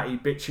the catty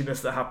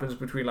bitchiness that happens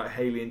between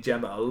Hayley and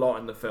Gemma a lot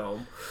in the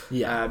film.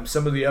 Yeah.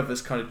 Some of the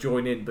others kind of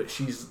join in, but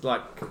she's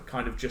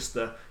kind of just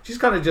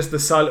the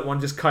silent one,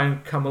 just kind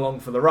of come along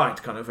for the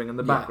ride kind of thing in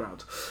the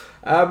background.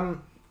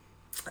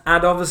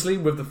 And obviously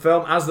with the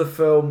film, as the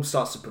film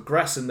starts to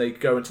progress and they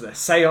go into their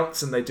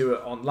seance and they do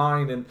it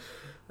online,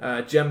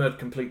 and Gemma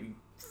completely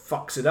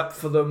fucks it up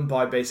for them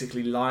by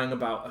basically lying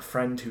about a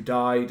friend who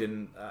died,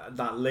 and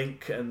that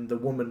link, and the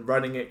woman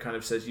running it kind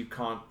of says you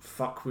can't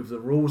fuck with the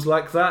rules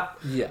like that.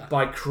 Yeah.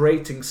 By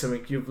creating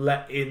something, you've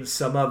let in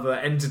some other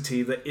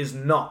entity that is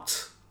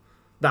not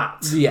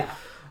that. Yeah.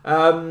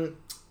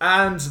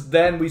 And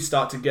then we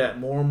start to get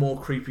more and more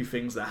creepy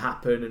things that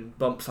happen and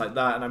bumps like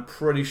that. And I'm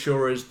pretty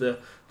sure as the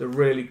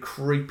really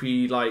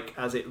creepy, like,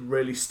 as it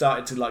really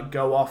started to, like,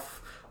 go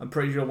off, I'm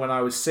pretty sure when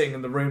I was sitting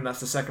in the room, that's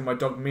the second my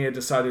dog Mia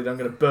decided I'm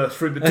going to burst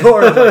through the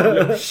door. I was like,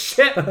 little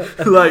shit.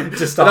 Like,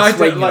 just start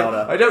swinging like, on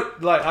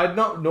her. I'm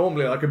not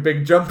normally like a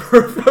big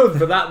jumper of films,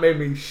 but that made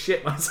me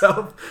shit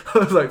myself. I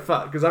was like,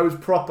 fuck, because I was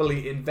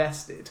properly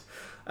invested.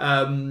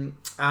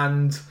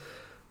 And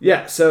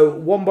yeah, so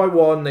one by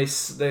one, they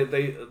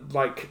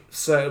like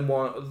certain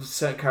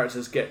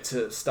characters get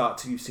to start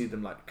to, you see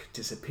them like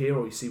disappear,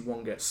 or you see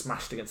one get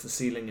smashed against the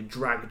ceiling and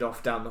dragged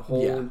off down the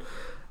hall.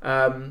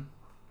 Yeah.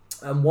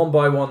 And one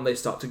by one they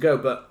start to go.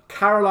 But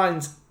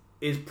Caroline's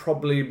is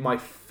probably my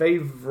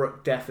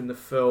favourite death in the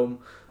film,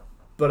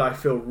 but I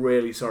feel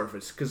really sorry for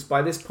this because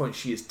by this point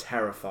she is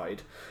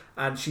terrified,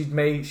 and she's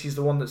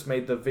the one that's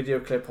made the video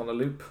clip on a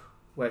loop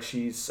where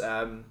she's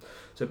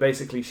so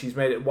basically she's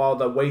made it while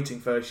they're waiting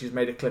for her. She's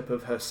made a clip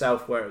of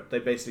herself where they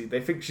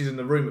think she's in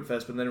the room at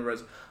first, but then it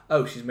realizes,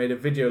 oh, she's made a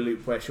video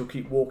loop where she'll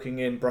keep walking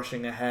in,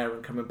 brushing her hair,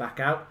 and coming back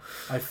out.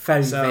 I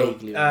very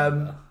vaguely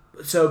remember.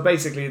 So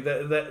basically,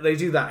 they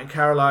do that, and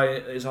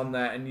Caroline is on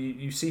there, and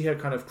you see her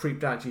kind of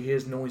creeped out. She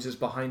hears noises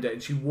behind her,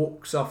 and she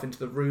walks off into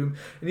the room,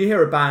 and you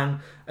hear a bang,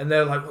 and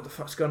they're like, "What the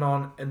fuck's going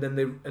on?" And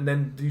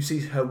then you see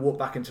her walk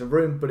back into the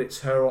room, but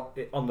it's her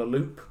on the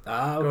loop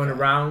going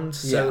around.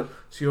 So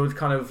you're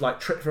kind of like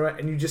tricked from it,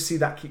 and you just see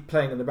that keep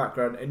playing in the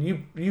background, and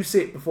you see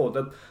it before.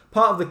 The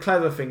part of the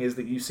clever thing is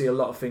that you see a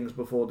lot of things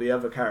before the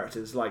other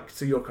characters, like,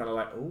 so you're kind of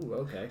like, oh,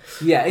 okay.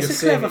 Yeah,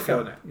 it's a clever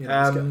film.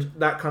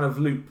 That kind of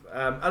loop,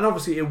 and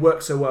obviously it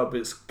works so well, but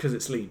it's because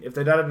it's lean. If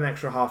they'd added an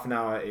extra half an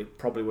hour, it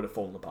probably would have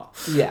fallen apart.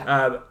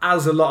 Yeah.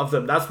 As a lot of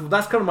them, that's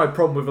kind of my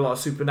problem with a lot of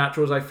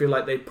Supernaturals. I feel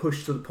like they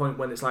push to the point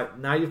when it's like,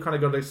 now you've kind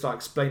of got to start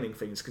explaining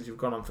things because you've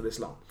gone on for this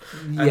long,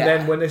 and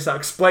then when they start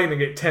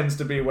explaining, it tends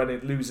to be when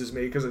it loses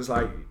me because it's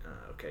like,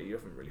 okay, you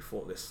haven't really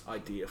thought this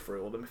idea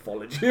through, or the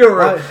mythology,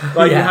 or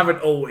you haven't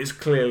always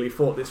clearly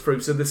thought this through.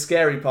 So the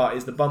scary part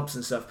is the bumps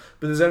and stuff,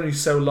 but there's only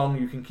so long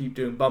you can keep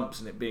doing bumps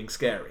and it being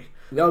scary.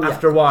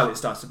 After a while, it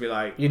starts to be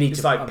like, a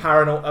lot of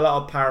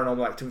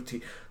paranormal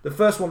activity. The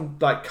first one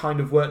like kind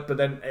of worked, but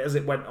then as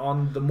it went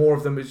on, the more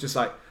of them is just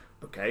like,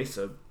 okay,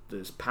 so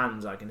there's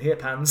pans. I can hear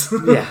pans.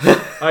 Yeah,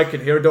 I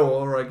can hear a door,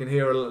 or I can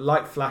hear a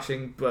light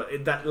flashing. But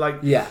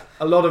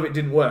a lot of it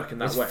didn't work in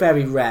that way. It's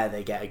very rare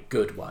they get a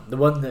good one. The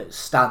one that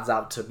stands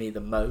out to me the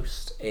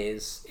most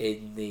is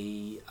in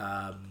the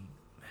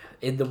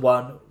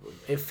one.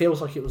 It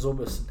feels like it was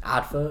almost an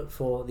advert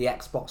for the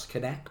Xbox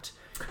Kinect,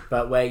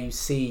 but where you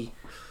see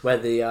where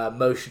the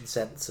motion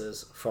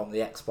sensors from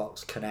the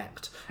Xbox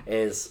Kinect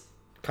is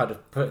kind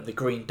of putting the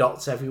green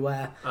dots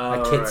everywhere.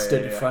 A kid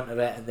stood in front of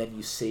it, and then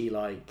you see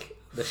like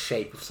the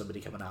shape of somebody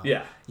coming out.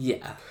 Yeah.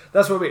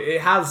 That's what it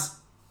has,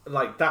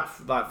 like that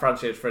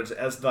franchise, for instance,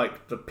 as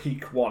like the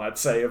peak one, I'd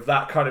say, of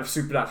that kind of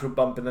supernatural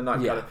bump in the night.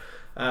 Yeah.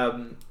 Kind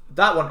of,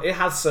 that one, it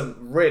has some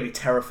really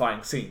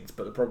terrifying scenes,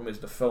 but the problem is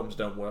the films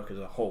don't work as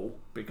a whole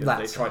because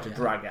they try to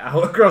drag it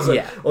out across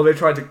it, or they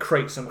try to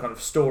create some kind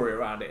of story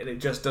around it, and it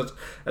just does.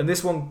 And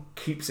this one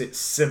keeps it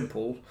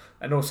simple,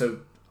 and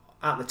also,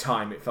 at the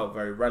time, it felt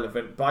very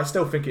relevant, but I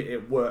still think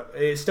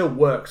it still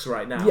works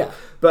right now. Yeah.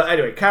 But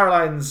anyway,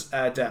 Caroline's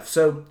death.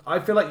 So I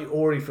feel like you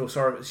already feel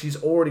sorry.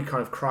 She's already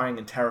kind of crying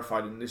and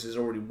terrified, and this has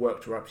already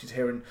worked her up. She's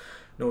hearing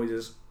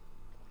noises.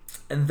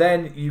 And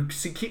then you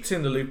keep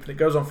seeing the loop, and it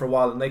goes on for a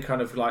while, and they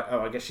kind of like,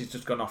 oh, I guess she's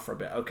just gone off for a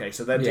bit. Okay,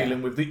 so they're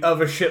dealing with the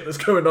other shit that's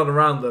going on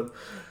around them.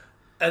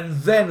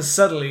 And then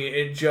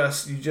suddenly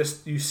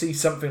you see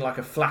something like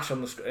a flash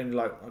on the screen, and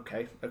you're like,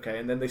 okay,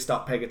 and then they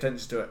start paying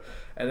attention to it,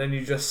 and then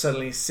you just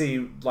suddenly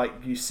see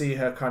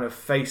her kind of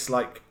face,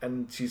 like,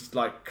 and she's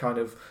like, kind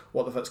of,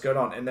 what the fuck's going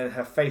on? And then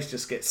her face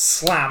just gets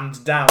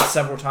slammed down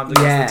several times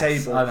against the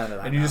table, I remember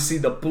that and you just see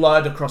the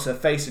blood across her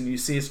face, and you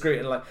see a screen,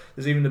 and like,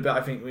 there's even the bit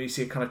I think where you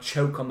see a kind of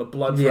choke on the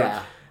blood.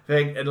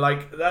 Thing, and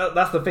like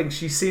that's the thing.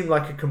 She seemed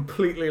like a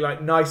completely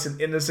like nice and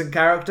innocent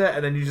character,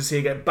 and then you just see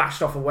her get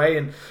bashed off away,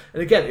 and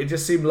again, it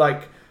just seemed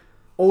like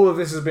all of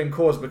this has been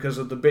caused because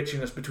of the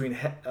bitchiness between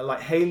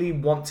Hayley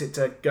wants it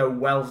to go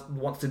well,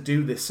 wants to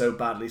do this so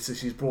badly, so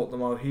she's brought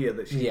them all here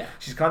that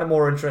she's kind of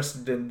more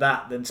interested in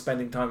that than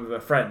spending time with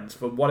her friends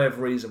for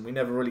whatever reason. We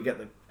never really get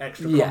the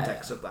extra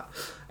context of that,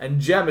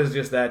 and Jem is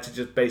just there to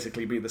just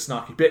basically be the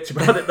snarky bitch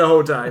about it the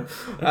whole time.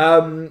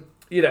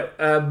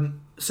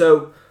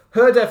 So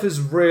her death is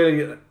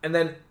really... And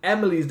then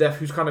Emily's death,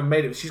 who's kind of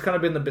made it... She's kind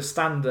of been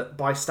the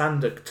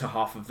bystander to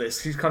half of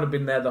this. She's kind of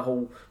been there the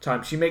whole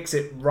time. She makes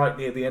it right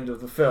near the end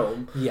of the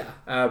film. Yeah.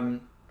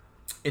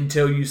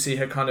 Until you see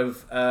her kind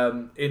of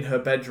in her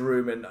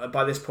bedroom. And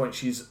by this point,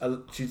 she's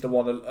the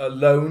one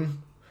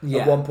alone.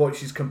 At one point,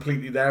 she's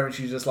completely there, and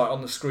she's just like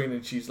on the screen,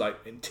 and she's like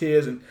in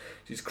tears, and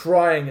she's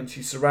crying, and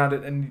she's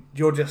surrounded, and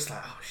you're just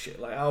like, oh shit!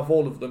 Like out of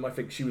all of them, I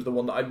think she was the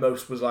one that I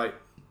most was like,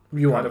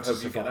 you kind of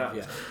hope you get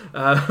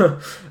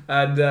out.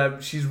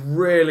 And she's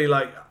really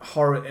like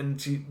horror,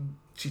 and she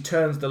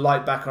turns the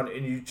light back on,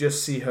 and you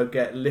just see her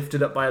get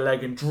lifted up by a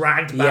leg and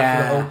dragged back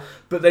to the hole.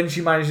 But then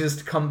she manages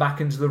to come back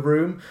into the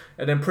room,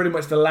 and then pretty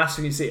much the last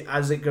thing you see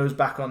as it goes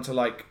back onto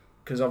like,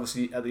 because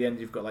obviously at the end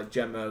you've got like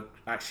Gemma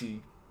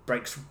actually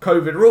breaks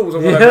COVID rules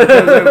or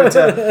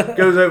whatever,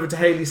 goes over to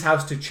Hayley's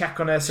house to check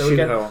on her. So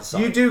again,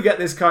 you do get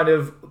this kind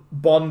of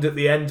bond at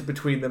the end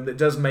between them that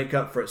does make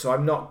up for it. So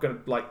I'm not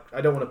going to I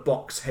don't want to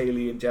box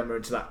Hayley and Gemma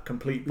into that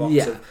complete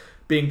box of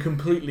being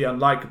completely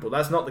unlikable.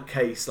 That's not the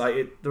case.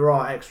 There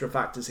are extra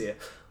factors here,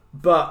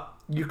 but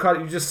you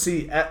just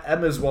see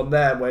Emma's one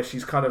there where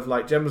she's kind of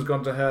like, Gemma's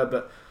gone to her,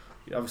 but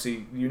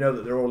obviously you know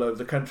that they're all over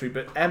the country.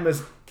 But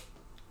Emma's,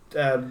 did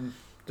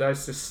I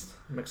just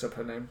mix up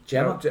her name?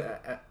 Gemma?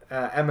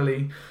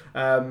 Emily.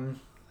 I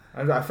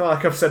feel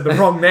like I've said the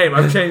wrong name.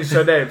 I've changed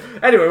her name.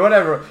 Anyway,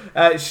 whatever.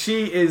 But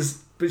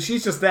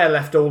she's just there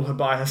left all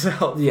by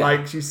herself. Yeah.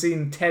 Like, she's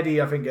seen Teddy,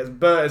 I think, gets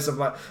burnt and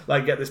stuff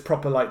like get this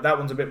proper, like, that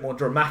one's a bit more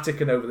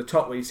dramatic and over the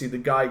top, where you see the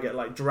guy get,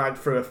 like, dragged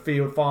through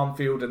a farm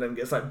field and then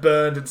gets, like,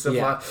 burned and stuff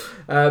like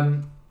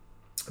that.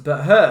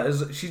 But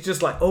hers, she's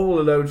just, like,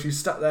 all alone. She's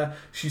stuck there.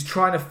 She's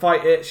trying to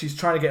fight it. She's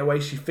trying to get away.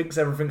 She thinks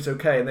everything's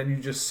okay. And then you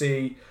just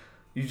see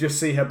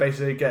her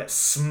basically get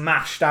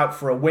smashed out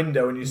for a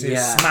window, and you see her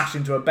smash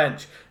into a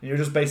bench, and you're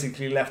just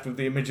basically left with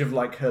the image of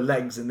like her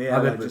legs in the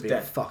air, like just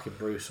dead. Fucking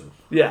brutal.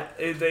 Yeah,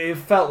 it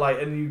felt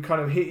like, and you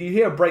kind of you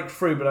hear a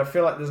breakthrough, but I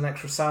feel like there's an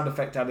extra sound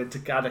effect added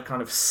to add a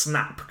kind of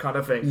snap kind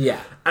of thing.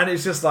 Yeah, and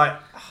it's just like,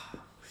 oh,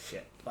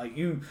 shit. Like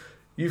you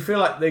feel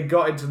like they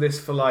got into this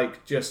for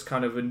like just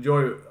kind of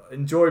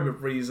enjoyment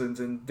reasons,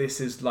 and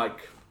this is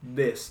like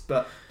this,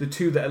 but the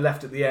two that are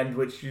left at the end,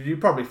 which you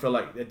probably feel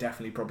like they're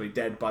definitely probably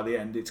dead by the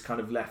end, it's kind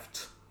of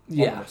left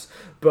ominous.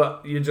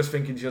 But you're just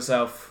thinking to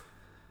yourself,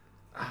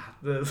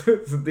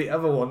 the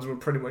other ones were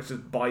pretty much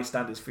just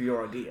bystanders for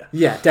your idea.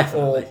 Yeah,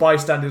 definitely. Or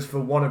bystanders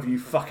for one of you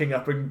fucking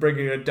up and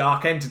bringing a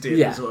dark entity in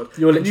this world.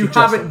 You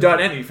haven't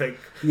done anything.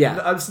 Yeah.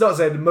 I'm not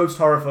saying that most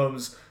horror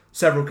films,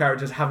 several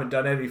characters haven't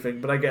done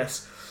anything, but I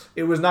guess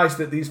it was nice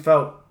that these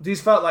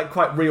felt like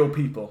quite real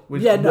people,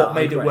 which what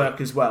made it work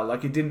as well.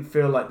 Like, it didn't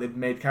feel like they'd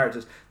made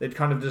characters; they'd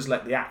kind of just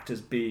let the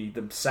actors be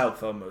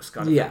themselves, almost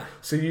kind of. Yeah. Thing.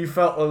 So you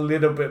felt a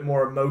little bit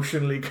more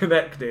emotionally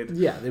connected.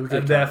 Yeah, they were good.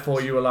 And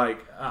therefore, you were like,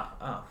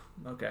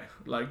 okay.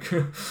 Like,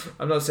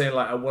 I'm not saying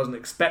like I wasn't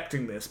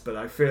expecting this, but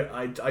I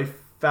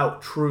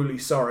felt truly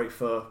sorry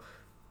for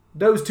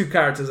those two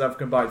characters I've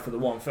combined for the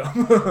one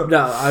film.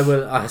 No, I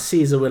will.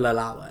 Caesar will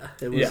allow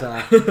it. It was.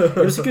 It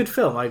was a good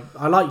film.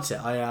 I liked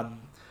it.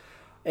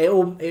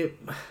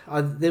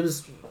 There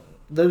was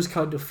those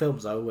kind of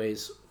films I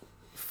always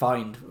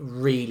find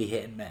really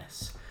hit and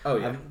miss. Oh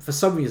yeah. For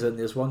some reason,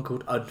 there's one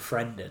called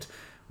Unfriended,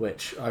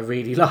 which I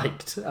really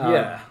liked.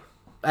 And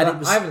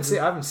I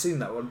haven't seen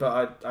that one,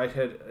 but I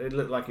heard it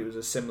looked like it was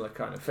a similar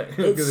kind of thing.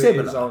 It's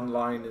similar. It is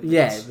online.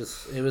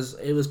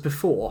 It was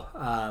before,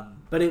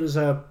 but it was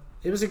a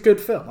good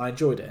film. I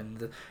enjoyed it,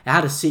 and it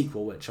had a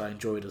sequel which I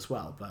enjoyed as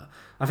well. But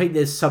I think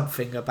there's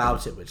something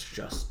about it which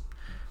just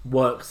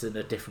works in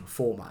a different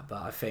format.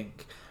 But I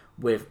think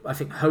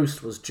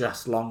Host was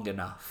just long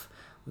enough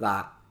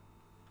that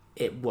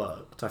it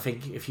worked. I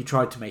think if you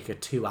tried to make a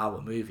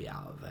 2-hour movie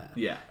out of it,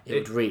 it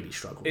would really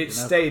struggle. It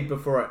stayed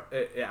before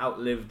it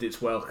outlived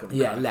its welcome.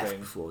 Yeah, it left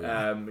before.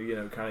 Yeah.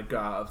 Kind of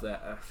got out of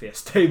there.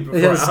 Stayed before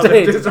it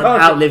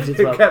outlived its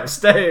welcome. It kept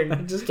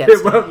staying.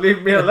 It won't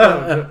leave me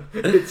alone.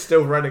 It's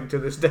still running to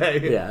this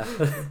day. Yeah.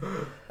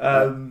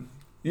 And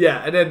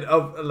then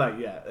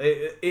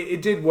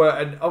it did work,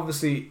 and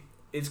obviously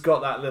it's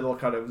got that little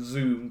kind of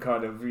zoom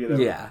kind of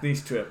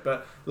these to it,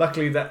 but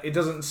luckily that it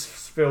doesn't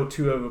feel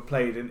too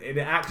overplayed, and it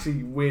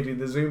actually weirdly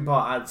the zoom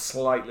part adds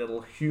slight little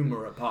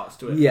humour at parts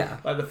to it. Yeah,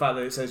 like the fact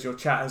that it says your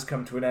chat has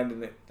come to an end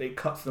and it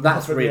cuts them.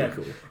 That's off really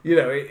cool.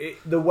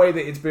 The way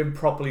that it's been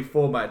properly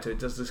formatted, it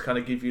does just kind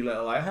of give you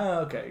little like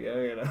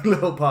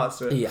little parts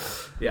to it.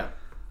 Yeah.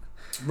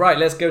 Right,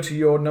 let's go to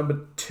your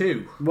number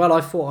 2. Well,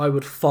 I thought I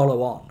would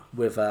follow on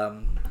with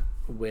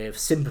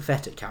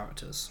sympathetic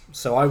characters.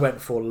 So I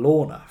went for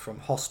Lorna from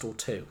Hostel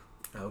 2.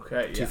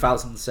 Okay,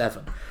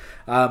 2007.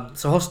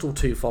 So Hostel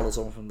 2 follows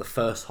on from the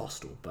first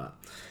Hostel, but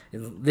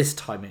this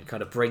time it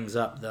kind of brings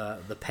up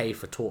the pay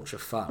for torture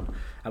fun.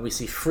 And we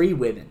see 3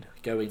 women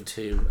going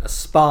to a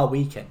spa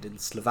weekend in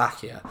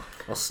Slovakia,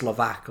 or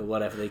Slovak, or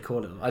whatever they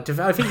call it. I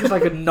think it's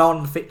like a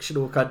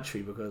non-fictional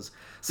country, because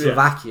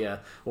Slovakia,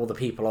 or the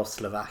people of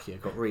Slovakia,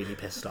 got really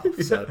pissed off.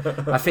 So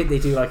I think they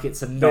do like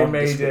it's a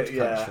non-descript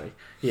country.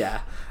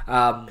 Yeah.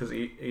 Because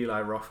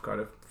Eli Roth kind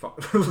of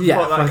fucked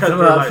that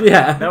country.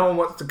 Up, no one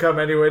wants to come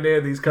anywhere near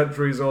these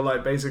countries, or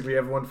like basically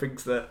everyone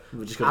thinks that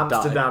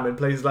Amsterdam and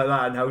places like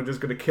that, and how we're just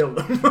going to kill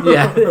them.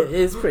 Yeah,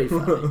 it's pretty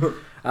funny.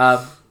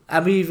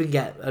 And we even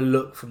get a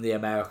look from the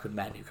American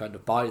men who kind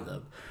of buy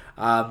them.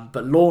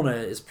 But Lorna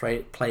is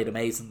played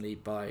amazingly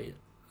by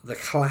the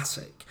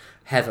classic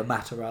Heather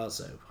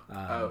Matarazzo.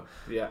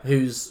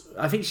 Who's,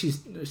 I think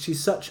she's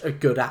such a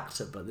good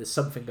actor, but there's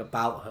something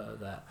about her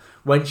that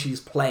when she's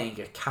playing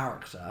a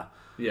character,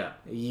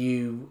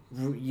 she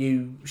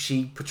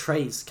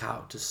portrays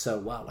characters so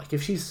well. Like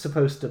if she's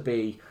supposed to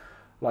be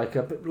like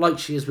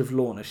she is with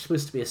Lorna, she's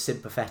supposed to be a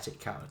sympathetic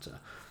character,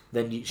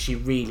 then she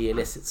really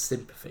elicits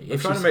sympathy. I'm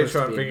trying to make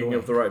sure I'm thinking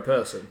of the right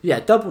person. Yeah,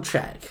 double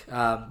check,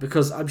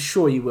 because I'm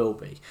sure you will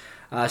be.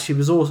 She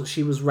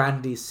was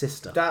Randy's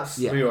sister. That's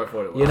who I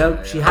thought it was. You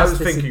know, she has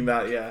thinking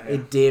that.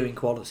 Endearing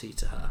quality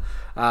to her.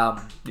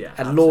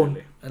 And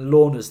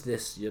Lorna's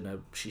this. You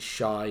know, she's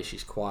shy,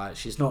 she's quiet,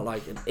 she's not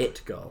like an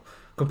it girl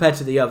compared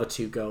to the other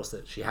two girls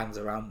that she hangs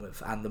around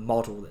with, and the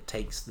model that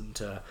takes them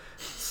to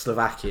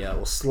Slovakia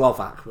or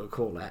Slovak, we'll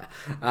call it.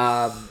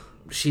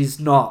 She's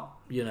not.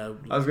 You know,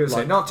 I was going to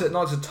say not to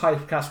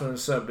typecast her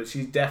as son, but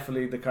she's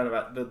definitely the kind of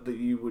actor that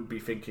you would be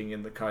thinking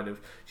in the kind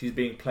of she's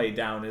being played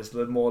down as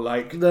the more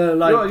like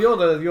you're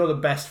the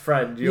best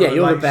friend. You're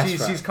the best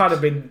friend. She's kind of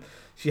been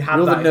that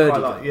quite a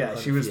lot. Yeah,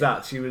 she was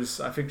that. She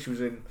was. I think she was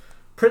in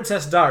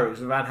Princess Diaries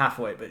with Anne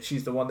Hathaway, but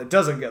she's the one that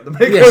doesn't get the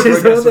makeover. Yeah,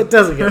 she's the one that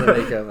doesn't get the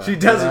makeover. She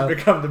doesn't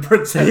become the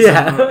princess.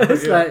 Yeah,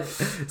 it's like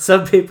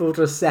some people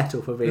just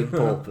settle for being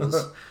paupers.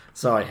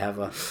 Sorry,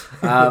 Heather,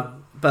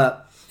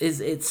 but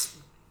it's.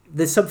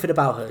 There's something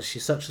about her.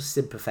 She's such a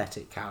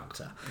sympathetic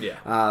character. Yeah.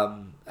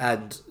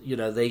 And, you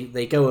know,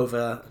 they go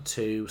over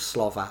to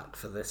Slovak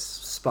for this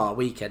spa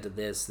weekend, and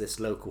there's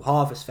this local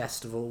harvest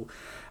festival,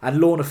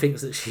 and Lorna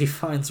thinks that she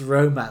finds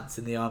romance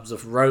in the arms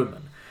of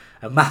Roman,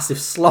 a massive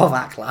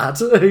Slovak lad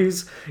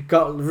who's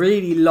got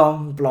really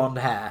long blonde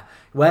hair,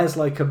 wears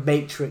like a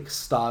Matrix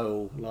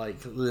style like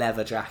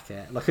leather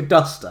jacket, like a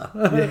duster,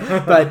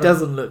 but it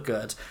doesn't look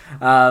good,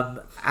 and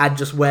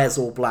just wears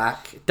all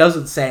black,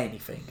 doesn't say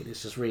anything, and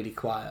it's just really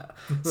quiet.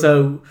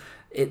 So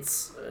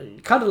it's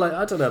kind of like,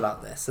 I don't know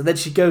about this. And then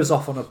she goes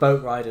off on a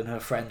boat ride, and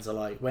her friends are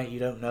like, wait, you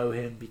don't know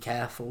him, be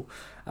careful.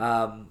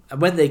 And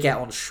when they get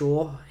on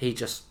shore, he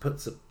just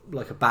puts a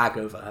bag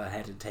over her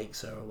head and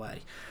takes her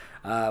away.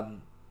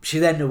 She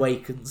then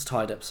awakens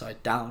tied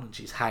upside down, and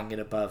she's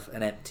hanging above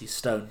an empty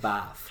stone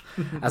bath.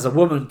 As a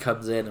woman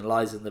comes in and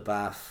lies in the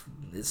bath,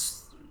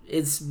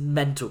 it's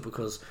mental,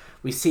 because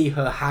we see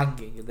her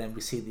hanging, and then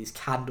we see these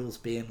candles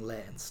being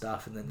lit and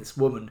stuff, and then this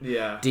woman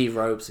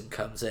derobes and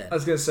comes in. I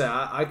was going to say,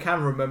 I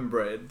can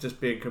remember it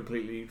just being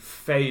completely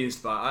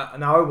phased by it.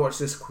 Now, I watched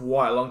this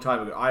quite a long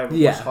time ago. I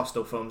haven't watched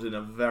Hostel films in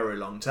a very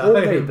long time.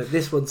 Okay, but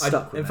this one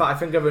stuck with In fact, I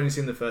think I've only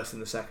seen the first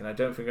and the second. I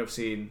don't think I've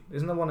seen...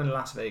 Isn't there one in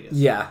Las Vegas?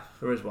 Yeah.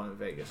 There is one in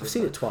Vegas. I've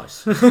seen it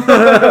twice.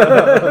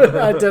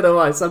 I don't know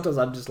why. Sometimes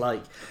I'm just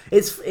like...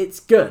 It's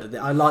good.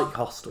 I like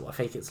Hostel. I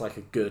think it's like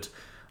a good...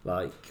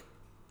 like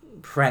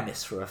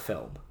premise for a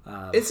film.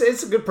 It's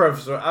a good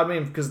premise. I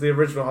mean, because the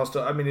original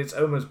Hostel, I mean, it's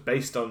almost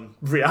based on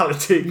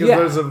reality, because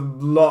there's a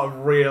lot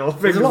of real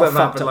things that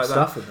happen like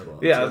that. In the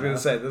world, I was going to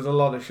say, there's a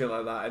lot of shit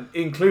like that, and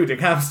including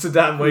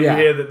Amsterdam, where you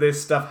hear that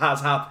this stuff has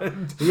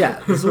happened.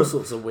 Yeah, there's all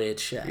sorts of weird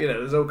shit. You know,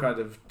 there's all kinds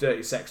of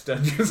dirty sex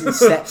dungeons,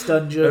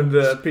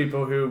 and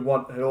people who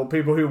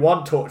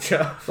want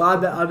torture.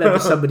 Well, I remember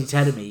somebody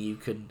telling me you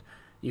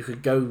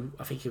could go.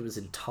 I think it was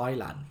in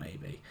Thailand,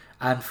 maybe,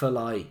 and for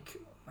like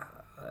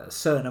a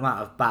certain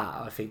amount of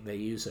bat, I think they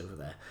use over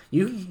there,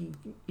 you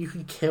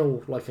can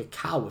kill like a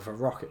cow with a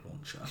rocket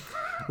launcher,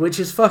 which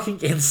is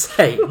fucking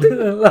insane.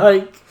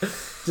 Like,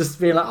 just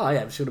being like, oh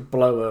yeah, I'm just gonna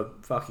blow a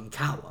fucking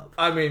cow up.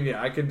 I mean,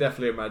 yeah, I can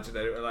definitely imagine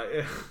it.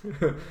 Like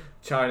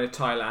China,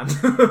 Thailand,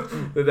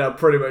 that they'll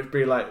pretty much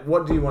be like,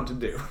 what do you want to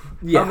do?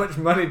 Yeah. How much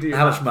money do you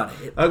have? How much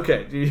money?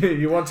 Okay, do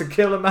you want to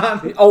kill a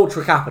man?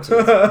 Ultra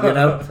capitalism, you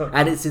know?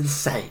 And it's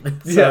insane.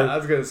 So, I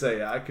was going to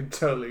say, I can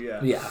totally,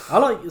 Yeah,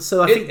 I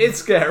think... It's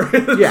scary.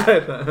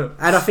 Yeah,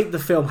 and I think the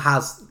film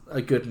has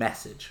a good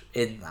message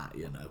in that,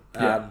 you know?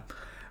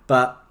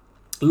 But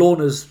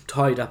Lorna's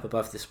tied up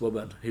above this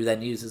woman, who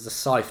then uses a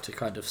scythe to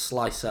kind of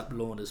slice up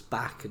Lorna's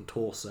back and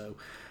torso,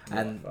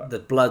 and the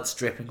blood's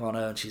dripping on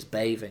her, and she's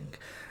bathing.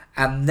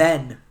 And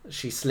then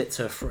she slits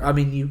her...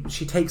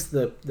 she takes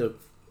the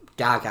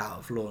gag out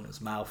of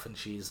Lorna's mouth, and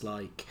she's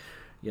like,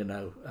 you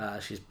know,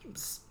 she's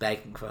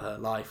begging for her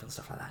life and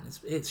stuff like that. And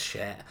it's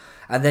shit.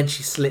 And then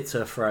she slits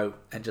her throat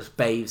and just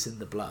bathes in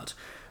the blood.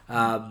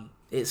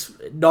 It's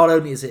not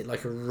only is it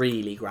like a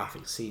really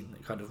graphic scene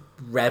that kind of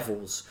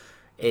revels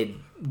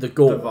in the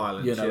gore, the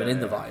violence, you know, and in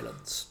the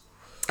violence,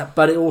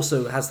 but it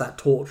also has that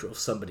torture of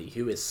somebody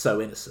who is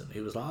so innocent,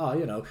 who was like, oh,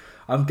 you know,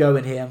 I'm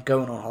going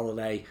on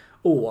holiday.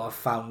 Oh, I've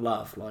found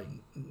love. Like,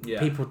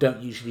 people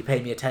don't usually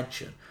pay me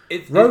attention.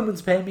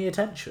 Romans pay me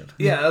attention.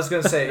 Yeah, I was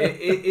going to say,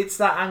 it's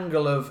that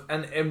angle of,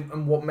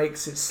 and what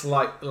makes it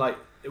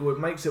what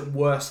makes it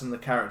worse than the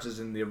characters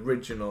in the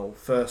original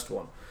first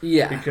one.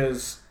 Yeah.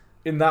 Because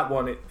in that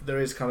one, there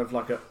is kind of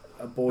like a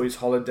a boys'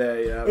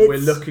 holiday.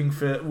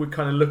 We're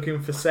kind of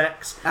looking for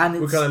sex,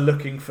 and we're kind of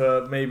looking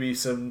for maybe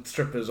some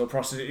strippers or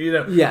prostitutes. You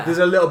know, Yeah. there's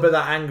a little bit of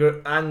that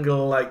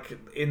angle like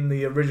in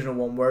the original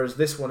one, whereas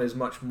this one is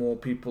much more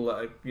people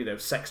that are,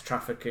 sex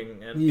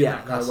trafficking and in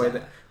that kind of way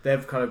that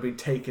they've kind of been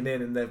taken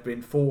in and they've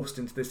been forced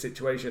into this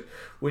situation,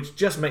 which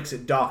just makes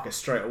it darker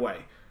straight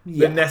away.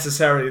 Than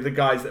necessarily the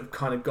guys that have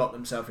kind of got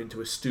themselves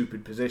into a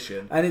stupid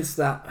position. And it's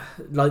that,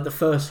 like the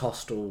first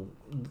Hostel,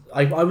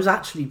 I was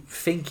actually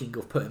thinking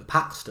of putting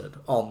Paxton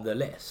on the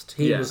list.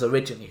 He was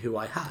originally who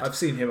I had. I've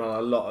seen him on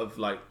a lot of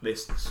like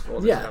lists for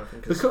this kind of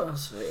thing.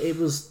 Because it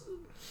was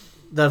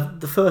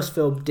the first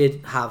film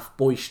did have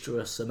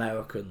boisterous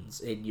Americans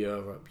in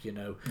Europe,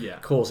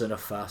 causing a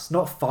fuss,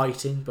 not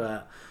fighting,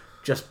 but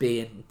just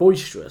being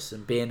boisterous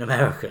and being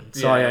American.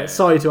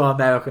 Sorry to our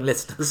American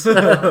listeners.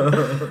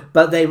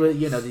 But they were,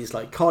 these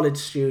like college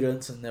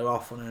students, and they're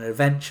off on an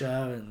adventure,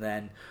 and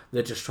then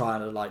they're just trying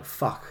to like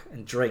fuck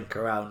and drink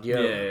around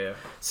Europe. Yeah.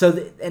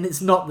 So, and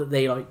it's not that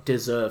they like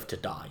deserve to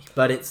die,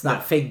 but it's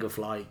that thing of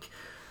like,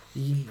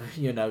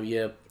 you're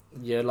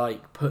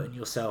like putting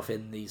yourself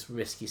in these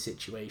risky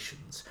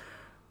situations.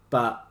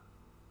 But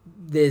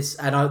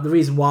the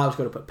reason why I was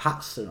going to put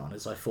Paxton on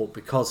is I thought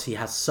because he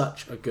has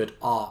such a good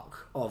arc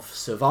of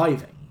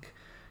surviving,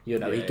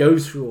 he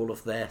goes through all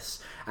of this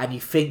and you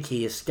think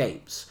he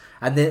escapes,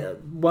 and then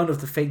one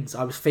of the things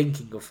I was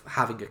thinking of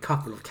having a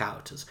couple of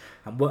characters,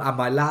 and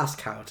my last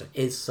character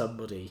is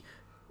somebody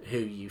who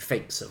you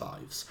think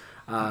survives,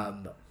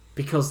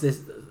 because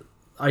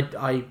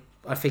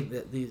I think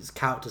that these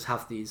characters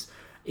have these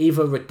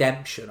either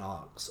redemption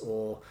arcs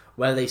or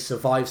where they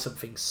survive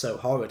something so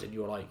horrid and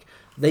you're like,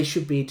 they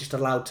should be just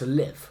allowed to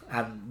live,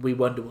 and we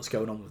wonder what's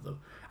going on with them.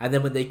 And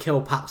then when they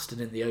kill Paxton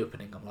in the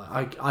opening, I'm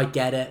like, I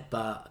get it,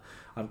 but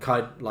I'm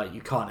kind of like,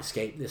 you can't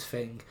escape this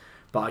thing.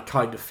 But I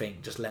kind of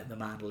think just let the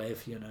man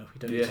live, you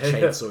don't need to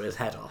chainsaw his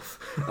head off.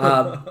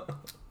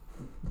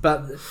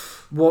 But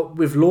what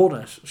with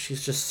Lorna,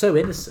 she's just so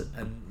innocent,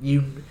 and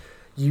you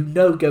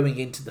know going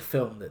into the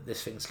film that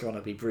this thing's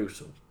gonna be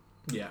brutal.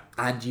 Yeah.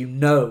 And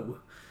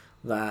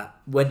that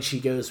when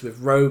she goes with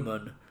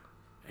Roman,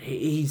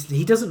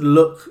 he doesn't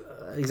look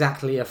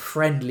exactly a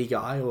friendly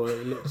guy, or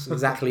he looks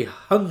exactly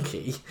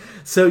hunky.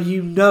 So I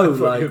thought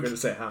like you were going to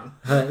say hung.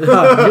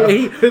 No,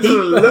 he doesn't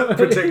look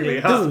particularly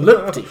hung. Doesn't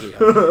look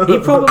particularly. He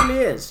probably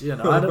is.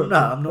 I don't know.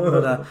 I'm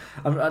not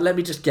gonna. Let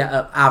me just get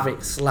up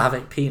Avic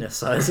Slavic penis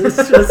sizes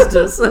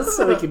just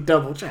so we can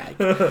double check.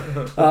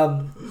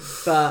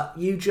 But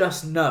you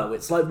just know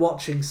it's like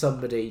watching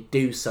somebody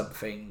do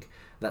something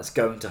that's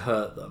going to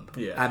hurt them,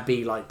 and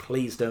be like,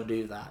 please don't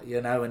do that,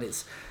 and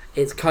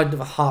it's kind of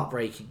a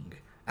heartbreaking,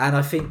 and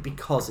I think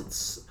because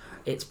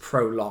it's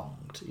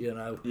prolonged,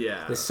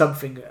 there's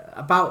something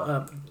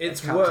about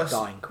it's a character worse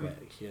dying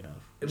quick,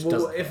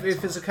 Well, if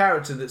it's a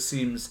character that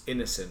seems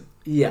innocent,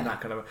 and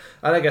that kind of,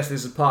 and I guess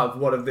this is part of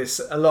a lot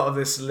of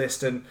this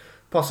list, and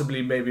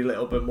possibly maybe a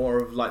little bit more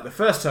of like the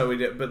first time we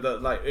did, but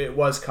it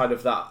was kind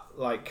of that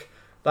like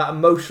that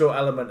emotional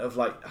element of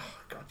like, oh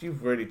God, you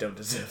really don't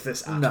deserve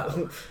this at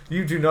all.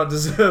 You do not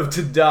deserve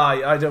to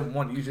die. I don't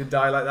want you to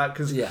die like that,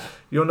 because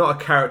you're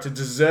not a character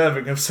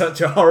deserving of such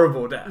a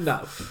horrible death.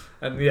 No.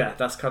 And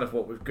that's kind of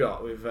what we've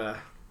got with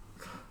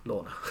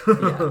Lorna.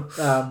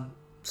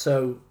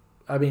 So,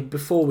 I mean,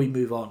 before we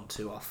move on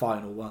to our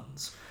final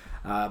ones,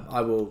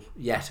 I will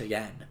yet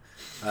again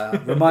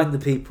remind the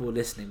people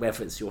listening,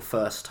 whether it's your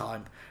first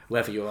time,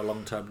 whether you're a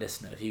long-term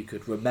listener, if you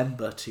could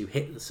remember to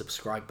hit the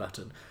subscribe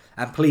button.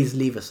 And please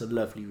leave us a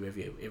lovely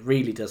review. It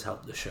really does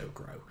help the show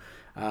grow.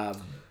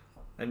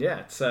 And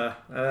it's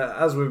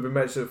as we've been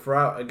mentioning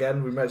throughout,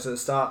 again, we mentioned at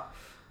the start,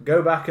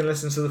 go back and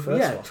listen to the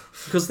first one.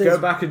 Because go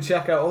back and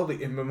check out all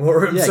the in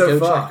memoriam so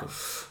far.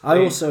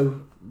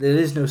 There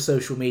is no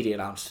social media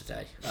lounge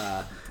today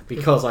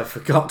because I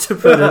forgot to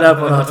put it up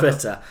on our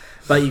Twitter.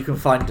 But you can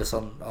find us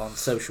on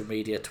social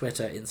media,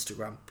 Twitter,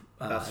 Instagram,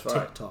 That's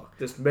TikTok. Right.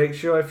 Just make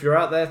sure if you're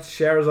out there to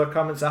share us our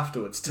comments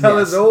afterwards. Tell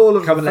us all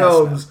of the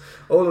films,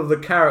 all of the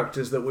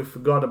characters that we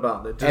forgot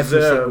about that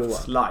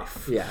deserve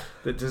life. Yeah.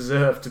 That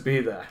deserve to be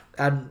there.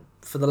 And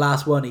for the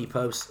last one,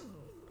 E-Post,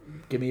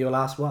 give me your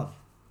last one.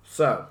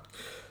 So,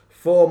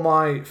 for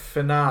my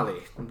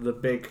finale, the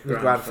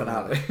grand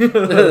finale.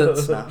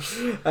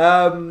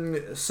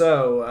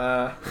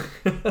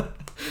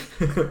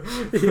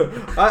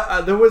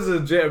 There was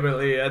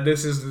legitimately, and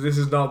this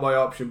is not my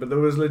option, but there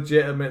was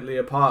legitimately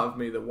a part of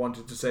me that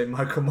wanted to say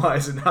Michael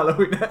Myers in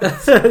Halloween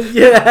Ends. Because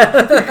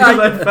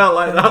I felt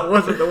like that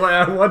wasn't the way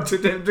I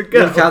wanted him to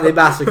go. Look how they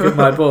massacred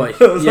my boy.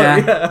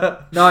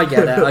 No, I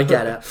get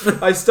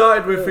it. I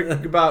started with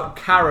thinking about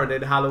Karen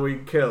in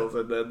Halloween Kills,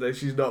 and then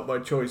she's not my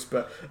choice,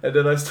 and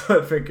then I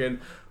started thinking,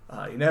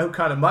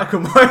 kind of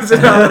Michael Myers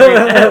and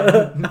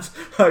Halloween ends.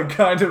 I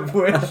kind of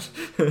wish.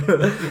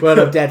 Well,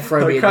 I'm dead,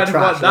 throw me in the trash. I kind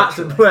of want that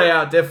to play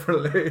out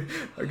differently.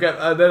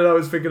 And then I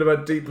was thinking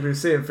about Deep Blue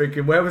Sea and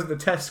thinking, where was the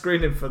test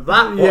screening for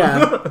that one?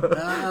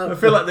 Yeah. I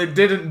feel like they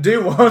didn't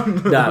do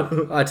one.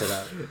 No, I don't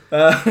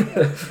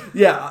know.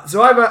 Yeah,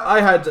 so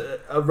I had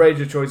a range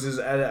of choices,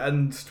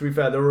 and to be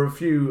fair, there were a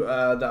few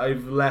that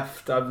I've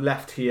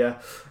left here,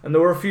 and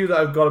there were a few that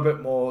I've got a bit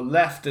more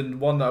left,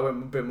 and one that I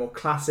went a bit more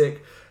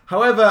classic.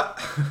 However,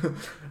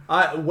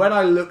 when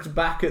I looked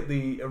back at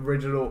the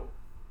original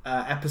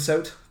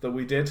episode that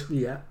we did,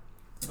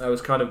 I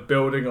was kind of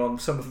building on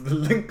some of the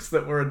links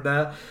that were in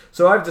there.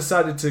 So I've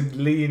decided to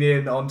lean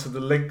in onto the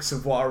links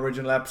of our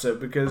original episode,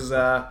 because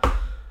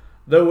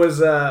there was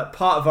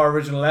part of our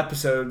original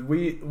episode.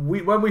 We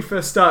when we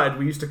first started,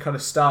 we used to kind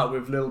of start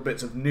with little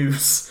bits of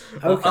news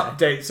or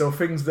updates or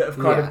things that have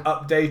kind of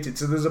updated.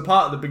 So there's a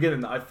part at the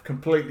beginning that I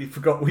completely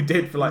forgot we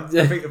did for like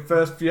I think the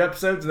first few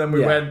episodes, and then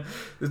we went,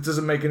 this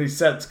doesn't make any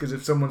sense, because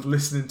if someone's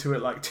listening to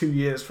it like 2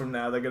 years from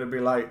now, they're going to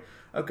be like,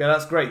 okay,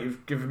 that's great.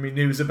 You've given me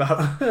news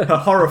about a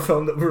horror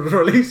film that was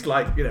released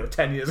 10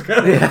 years ago.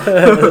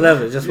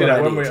 Just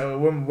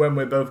when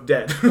we're both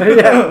dead.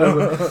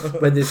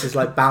 When this is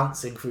like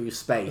bouncing through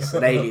space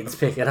and aliens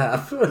pick it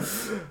up.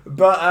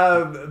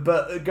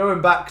 But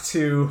going back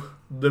to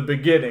the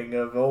beginning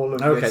of all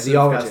of this, the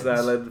origins,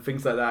 and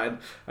things like that,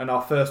 and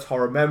our first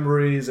horror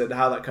memories and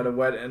how that kind of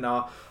went, and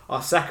our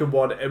second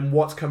one, and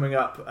what's coming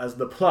up as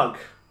the plug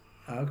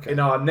in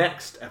our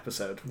next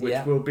episode,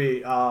 which will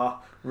be our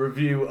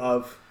review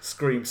of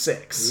Scream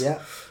 6.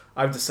 Yeah.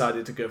 I've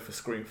decided to go for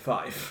Scream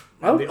 5.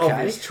 And the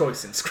obvious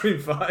choice in Scream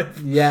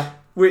 5. Yeah.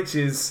 Which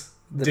is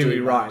Dewey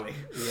Riley.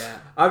 Yeah.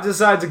 I've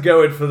decided to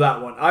go in for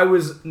that one. I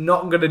was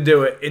not going to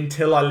do it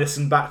until I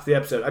listened back to the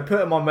episode. I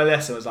put him on my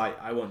list and I was like,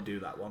 I won't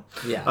do that one.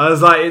 Yeah. I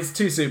was like, it's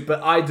too soon.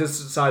 But I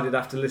just decided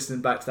after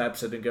listening back to the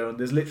episode and going,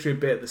 there's literally a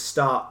bit at the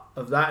start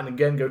of that. And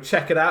again, go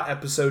check it out,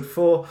 episode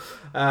 4,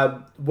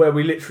 where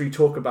we literally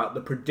talk about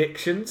the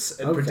predictions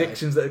and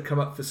predictions that had come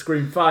up for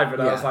Scream 5.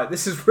 And I was like,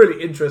 this is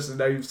really interesting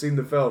now you've seen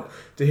the film,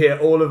 to hear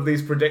all of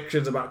these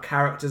predictions about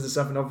characters and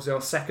stuff. And obviously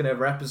our second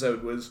ever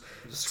episode was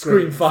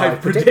Scream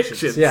 5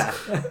 predictions. Yeah.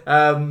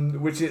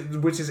 Which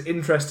is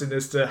interesting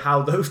as to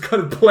how those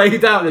kind of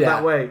played out in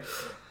that way.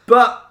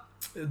 But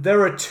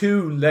there are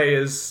 2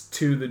 layers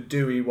to the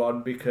Dewey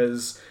one,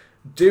 because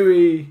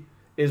Dewey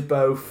is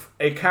both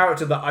a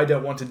character that I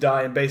don't want to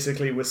die, and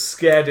basically was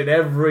scared in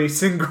every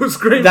single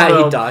Scream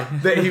film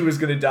that he was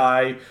going to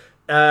die.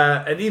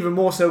 And even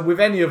more so with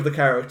any of the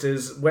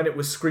characters, when it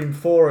was Scream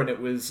 4 and it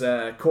was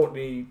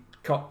Courtney,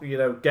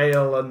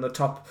 Gale on the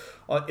top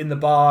in the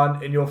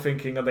barn, and you're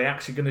thinking, are they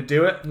actually going to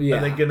do it? Yeah.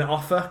 Are they going to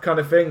offer, kind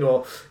of thing?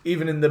 Or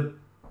even in the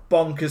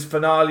bonkers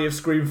finale of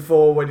Scream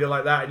 4, when you're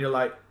like that and you're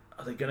like,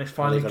 are they going to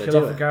finally kill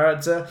off a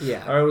character?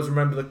 Yeah. I always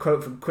remember the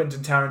quote from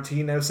Quentin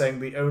Tarantino saying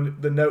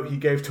the note he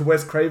gave to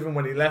Wes Craven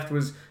when he left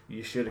was,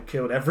 you should have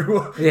killed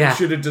everyone. Yeah. You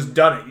should have just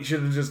done it. You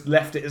should have just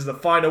left it as the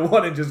final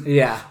one and just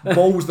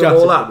balls them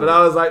Gutted all up. And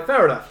I was like,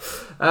 fair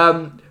enough.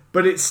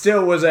 But it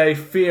still was a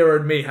fear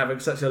in me,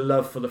 having such a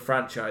love for the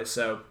franchise.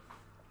 So,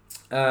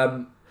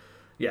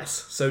 yes.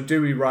 So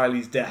Dewey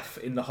Riley's death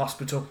in the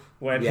hospital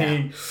when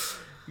he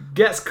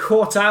gets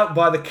caught out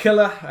by the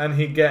killer, and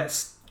he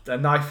gets a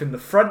knife in the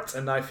front,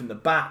 a knife in the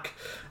back.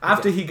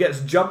 After he gets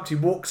jumped, he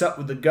walks up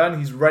with the gun.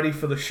 He's ready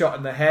for the shot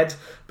in the head,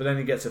 but then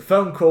he gets a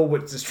phone call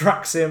which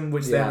distracts him,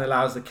 which then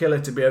allows the killer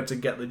to be able to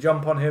get the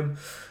jump on him.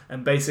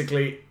 And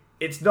basically,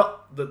 it's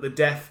not that the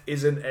death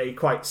isn't a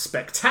quite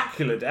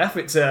spectacular death.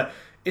 It's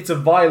a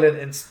violent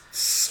and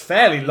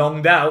fairly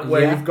longed out,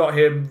 where you've got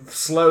him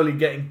slowly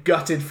getting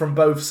gutted from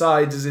both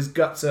sides as his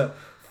guts are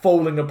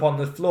falling upon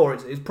the floor.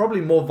 It's probably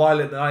more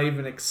violent than I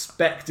even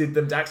expected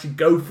them to actually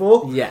go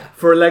for. Yeah.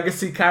 For a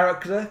legacy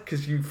character,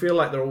 because you feel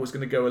like they're always going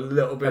to go a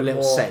little bit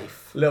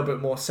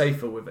more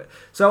safer with it.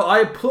 So I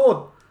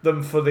applaud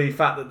them for the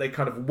fact that they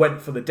kind of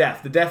went for the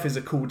death. The death is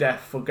a cool death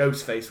for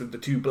Ghostface with the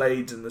 2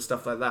 blades and the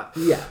stuff like that.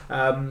 Yeah.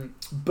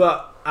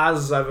 But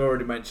as I've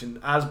already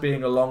mentioned, as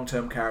being a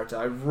long-term character,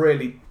 I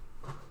really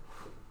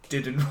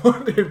didn't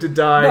want him to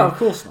die. No, of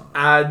course not.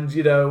 And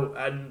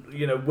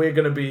we're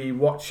going to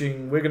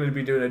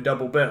be doing a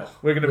double bill.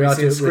 We're going to be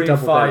seeing Scream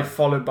 5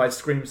 followed by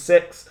Scream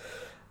 6.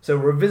 So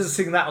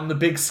revisiting that on the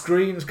big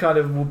screens kind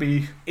of will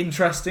be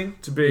interesting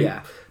to be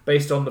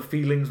based on the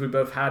feelings we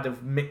both had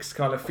of mixed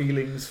kind of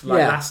feelings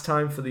last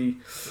time for the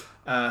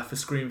for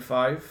Scream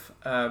 5.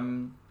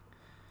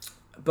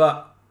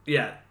 But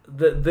yeah,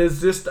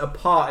 there's just a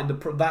part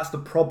that's the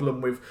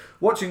problem with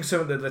watching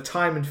something that the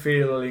time and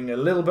feeling a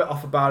little bit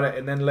off about it,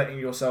 and then letting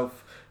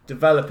yourself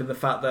develop in the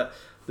fact that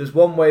there's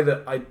one way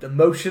that I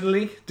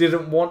emotionally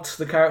didn't want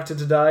the character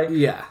to die.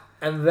 Yeah.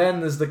 And then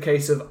there's the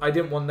case of I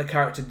didn't want the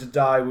character to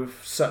die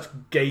with such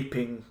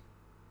gaping.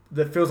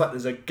 There feels like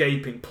there's a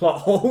gaping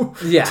plot hole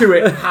to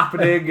it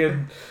happening,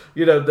 and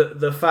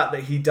the fact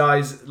that he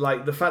dies,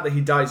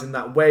 in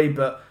that way,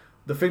 but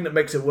the thing that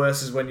makes it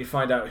worse is when you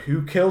find out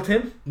who killed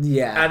him.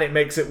 Yeah. And it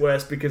makes it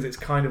worse because it's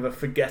kind of a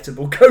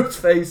forgettable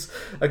Ghostface,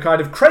 a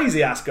kind of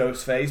crazy-ass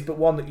Ghostface, but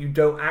one that you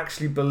don't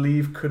actually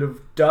believe could have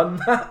done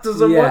that to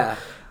someone. Yeah.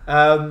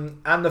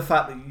 And the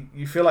fact that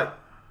you feel like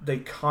they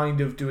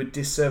kind of do a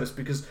disservice,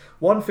 because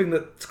one thing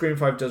that Scream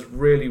 5 does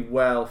really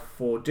well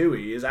for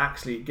Dewey is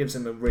actually it gives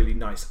him a really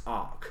nice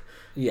arc.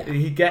 Yeah.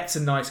 He gets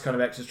a nice kind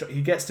of extra...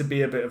 He gets to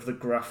be a bit of the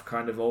gruff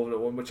kind of older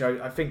one, which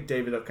I think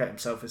David Arquette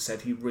himself has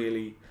said he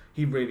really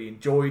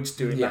enjoyed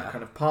doing that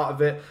kind of part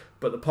of it.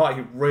 But the part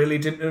he really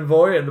didn't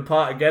enjoy, and the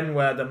part, again,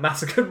 where they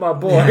massacred my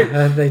boy,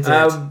 they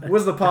did.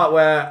 was the part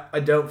where I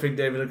don't think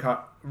David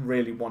Arquette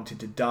really wanted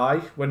to die.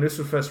 When this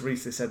was first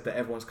released, they said that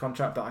everyone's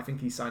contract, but I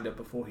think he signed up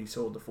before he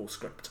saw the full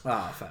script.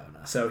 Ah, fair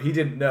enough. So he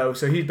didn't know.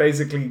 So he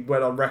basically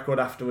went on record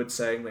afterwards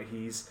saying that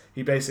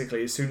he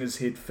basically, as soon as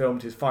he'd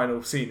filmed his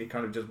final scene, he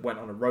kind of just went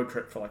on a road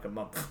trip for like a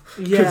month.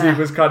 Because he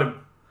was kind of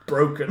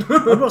broken.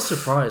 I'm not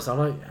surprised.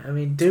 I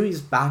mean,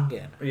 Dewey's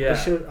banging.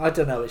 Yeah. I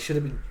don't know. It should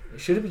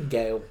have been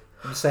Gale.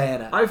 I'm saying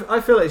it. I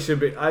feel like it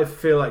should be. I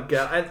feel like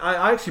Gale, and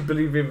I actually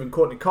believe even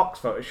Courtney Cox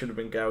felt it should have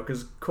been Gale,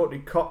 because Courtney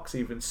Cox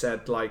even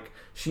said like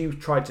she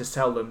tried to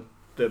tell them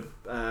the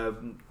I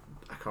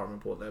can't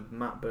remember what they're,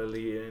 Matt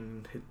Burley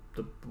and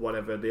the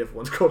whatever the other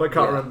one's called. I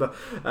can't remember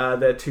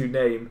their two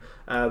names.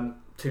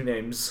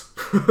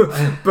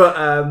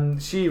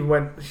 But she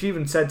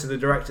even said to the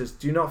directors,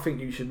 "Do you not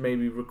think you should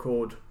maybe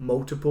record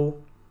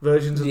multiple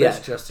versions of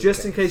this,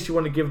 just in case you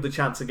want to give the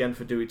chance again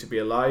for Dewey to be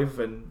alive?"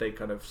 And they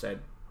kind of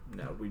said,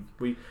 no,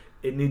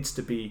 it needs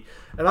to be.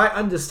 And I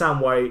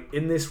understand why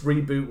in this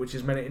reboot, which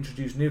is meant to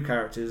introduce new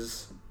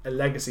characters, a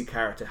legacy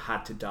character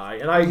had to die,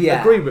 and I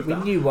agree with that.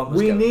 We knew one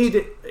was need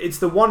it. It's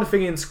the one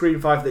thing in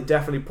Scream 5 that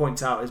definitely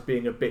points out as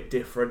being a bit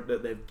different,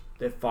 that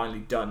they've finally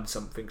done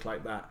something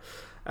like that.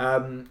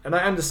 And I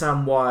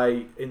understand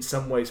why in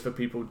some ways for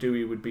people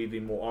Dewey would be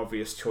the more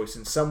obvious choice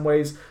in some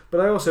ways, but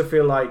I also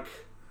feel like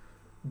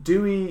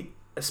Dewey,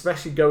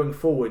 especially going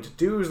forward,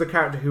 Dewey was the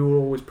character who would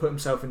always put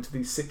himself into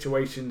these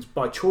situations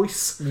by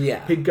choice.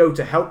 Yeah. He'd go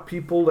to help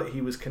people that he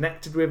was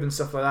connected with and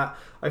stuff like that.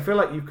 I feel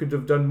like you could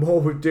have done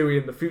more with Dewey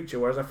in the future,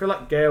 whereas I feel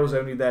like Gale's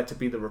only there to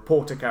be the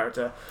reporter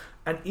character,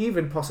 and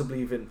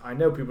possibly I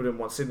know people didn't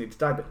want Sidney to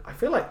die, but I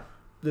feel like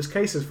there's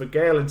cases for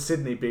Gale and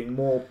Sidney being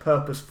more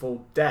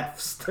purposeful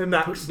deaths than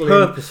actually...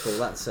 Purposeful,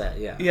 that's it,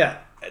 yeah. Yeah,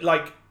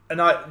 like,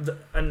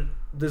 and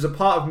there's a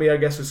part of me, I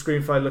guess, with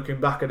Scream 5 looking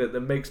back at it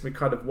that makes me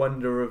kind of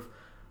wonder if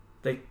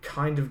they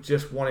kind of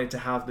just wanted to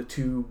have the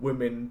two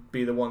women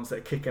be the ones that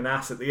are kicking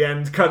ass at the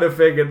end, kind of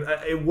thing, and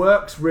it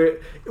works.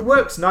 It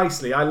works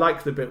nicely. I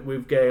like the bit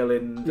with Gale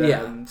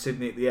and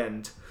Sidney at the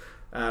end,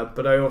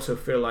 but I also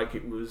feel like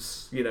it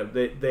was,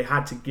 they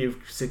had to give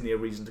Sidney a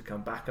reason to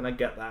come back, and I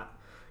get that.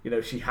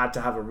 She had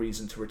to have a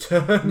reason to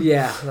return.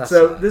 Yeah, that's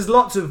so right. There's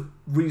lots of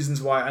reasons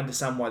why I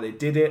understand why they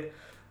did it.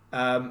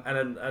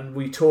 And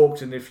we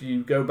talked, and if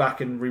you go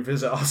back and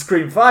revisit our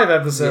Scream 5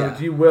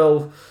 episode, you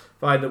will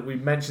find that we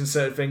mentioned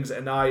certain things,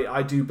 and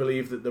I do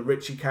believe that the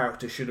Richie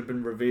character should have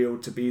been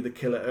revealed to be the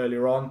killer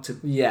earlier on, to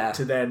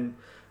then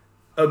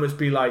almost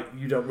be like,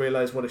 you don't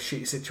realise what a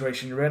shitty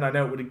situation you're in. I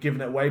know it would have given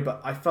it away,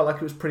 but I felt like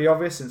it was pretty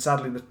obvious, and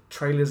sadly the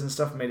trailers and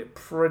stuff made it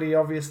pretty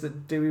obvious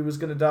that Dewey was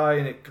going to die,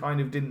 and it kind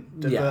of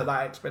didn't divert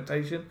that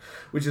expectation,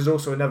 which is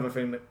also another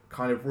thing that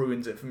kind of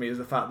ruins it for me, is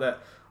the fact that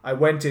I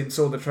went in,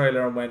 saw the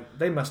trailer and went,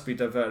 they must be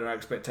diverting our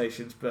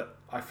expectations, but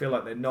I feel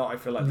like they're not. I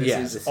feel like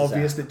this is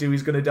obvious that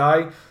Dewey's going to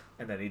die,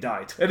 and then he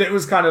died. And it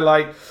was kind of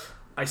like,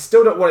 I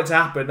still don't want it to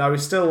happen. I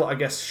was still, I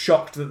guess,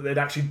 shocked that they'd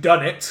actually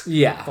done it,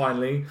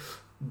 finally,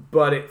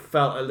 but it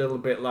felt a little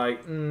bit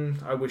like,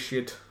 I wish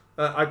you'd...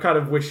 I kind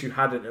of wish you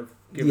hadn't have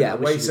given it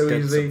away so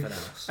easily.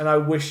 And I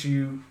wish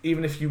you,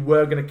 even if you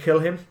were going to kill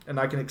him, and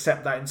I can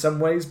accept that in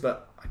some ways,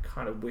 but I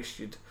kind of wish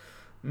you'd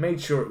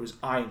made sure it was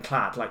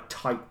ironclad, like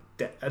tight,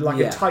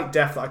 a tight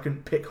death that I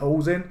couldn't pick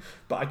holes in,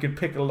 but I could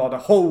pick a lot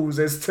of holes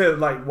as to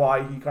like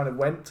why he kind of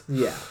went.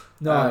 Yeah,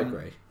 no, I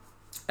agree.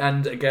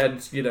 And again,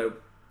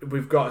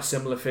 we've got a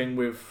similar thing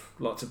with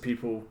lots of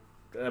people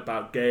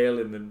about Gale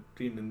in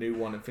the new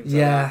one and things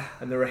like that.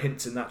 And there are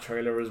hints in that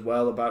trailer as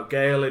well about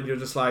Gale, and you're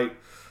just like,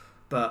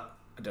 but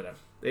I don't know.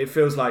 It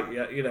feels like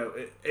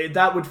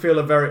that would feel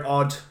a very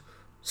odd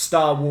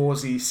Star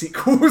Wars-y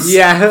sequels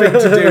thing to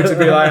do, to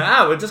be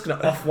like, we're just going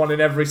to off one in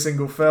every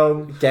single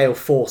film. Gale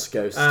Force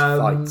Ghost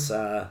fights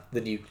the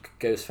new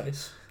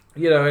Ghostface.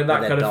 And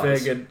that kind of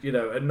thing,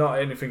 and not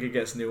anything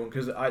against the new one,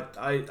 because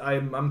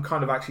I'm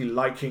kind of actually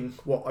liking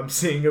what I'm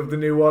seeing of the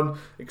new one,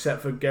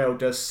 except for Gale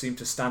does seem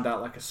to stand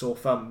out like a sore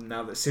thumb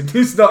now that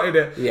Sidney's not in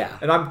it. Yeah.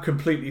 And I'm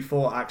completely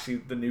for actually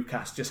the new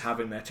cast just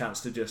having their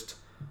chance to just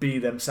be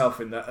themselves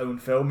in their own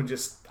film and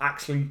just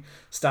actually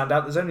stand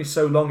out. There's only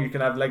so long you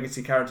can have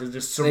legacy characters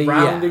just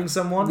surrounding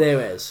someone.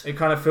 There is. It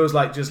kind of feels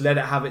like just let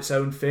it have its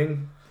own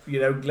thing,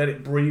 let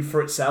it breathe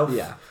for itself.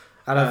 Yeah.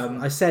 And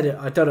I said it.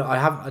 I don't know. I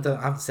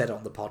haven't said it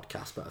on the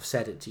podcast, but I've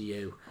said it to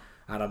you,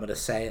 and I'm going to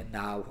say it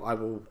now. I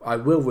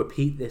will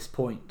repeat this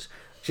point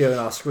during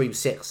our Scream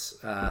 6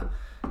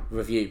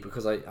 review,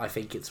 because I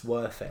think it's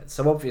worth it.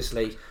 So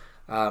obviously,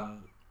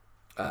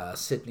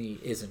 Sydney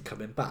isn't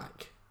coming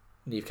back.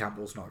 Neve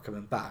Campbell's not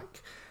coming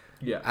back.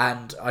 Yeah.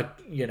 And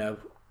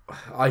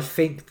I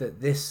think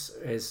that this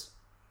is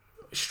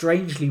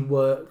strangely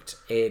worked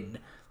in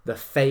the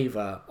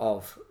favour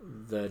of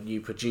the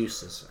new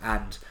producers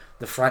and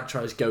the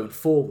franchise going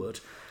forward,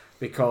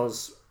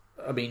 because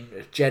I mean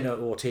Jenna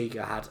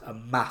Ortega had a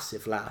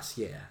massive last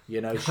year.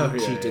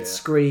 She did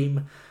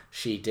Scream,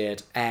 she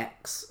did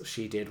X,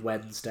 she did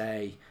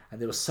Wednesday,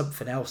 and there was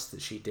something else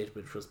that she did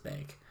which was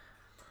big.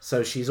 So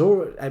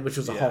which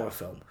was a horror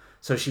film.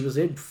 So she was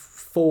in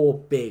 4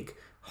 big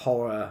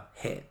horror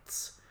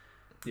hits.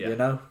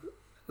 Yeah.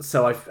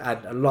 So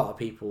and a lot of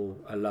people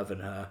are loving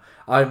her.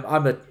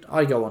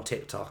 I go on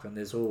TikTok and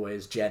there's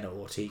always Jenna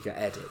Ortega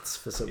edits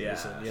for some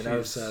reason.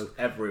 She's so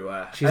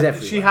everywhere. She's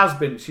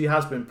everywhere. She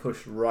has been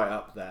pushed right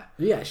up there.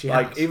 Yeah, she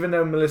has. Even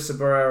though Melissa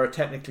Barrera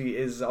technically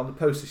is on the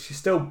poster, she's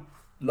still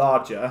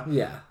larger.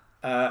 Yeah.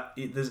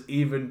 There's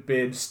even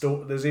been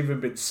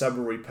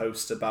summary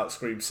posts about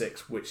Scream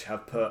 6 which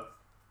have put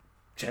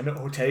Jenna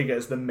Ortega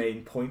as the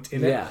main point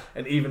in it,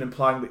 and even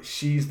implying that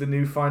she's the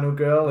new final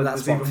girl. And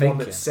that's there's even one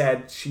that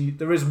said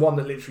there is one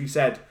that literally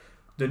said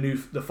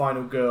the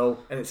final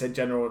girl, and it said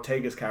Jenna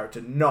Ortega's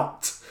character,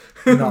 not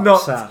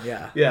Sam.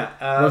 Yeah.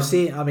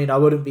 I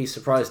wouldn't be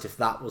surprised if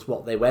that was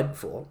what they went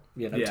for.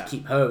 To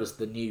keep her as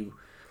the new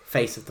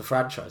face of the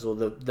franchise, or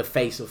the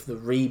face of the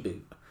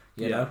reboot.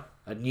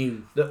 A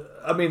new. That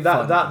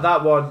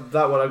one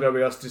I gotta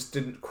be honest, just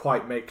didn't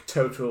quite make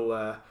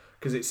total.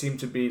 Because it seemed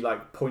to be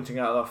like pointing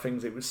out a lot of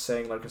things. It was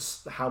saying like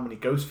how many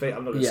Ghostface.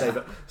 I'm not going to say,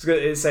 but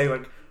it's saying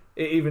like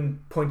it even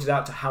pointed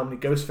out to how many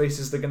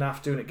Ghostfaces they're going to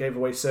have to, and it gave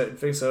away certain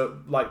things. So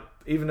like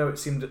even though it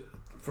seemed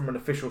from an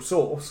official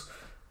source,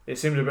 it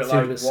seemed a bit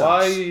like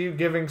why are you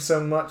giving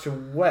so much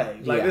away?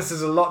 Like this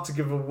is a lot to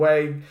give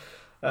away.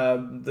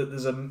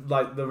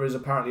 That there is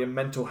apparently a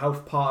mental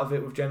health part of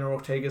it with Jenna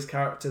Ortega's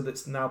character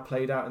that's now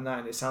played out in that,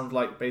 and it sounds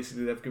like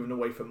basically they've given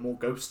away for more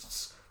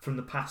ghosts from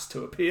the past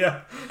to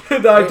appear.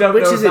 And I don't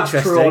know if that's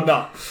true or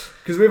not.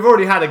 Because we've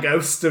already had a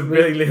ghost of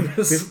Billy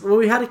Loomis.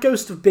 We had a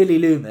ghost of Billy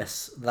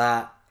Loomis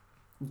that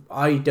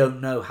I don't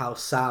know how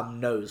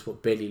Sam knows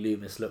what Billy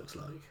Loomis looks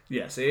like.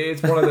 Yes,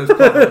 it's one of those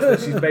comments that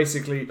she's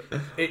basically...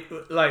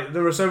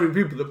 there are so many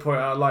people that point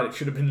out online it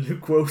should have been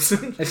Luke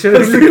Wilson. It should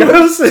have been Luke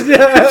Wilson,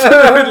 yeah. It should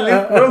have been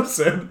Luke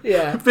Wilson.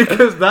 Yeah.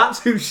 Because that's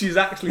who she's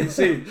actually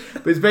seen.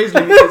 But it's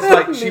basically, it's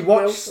like she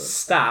watched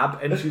Stab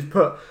and she's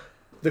put...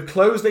 the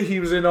clothes that he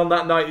was in on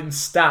that night in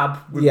Stab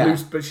with Luke,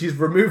 but she's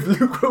removed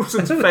Luke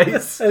Wilson's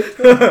face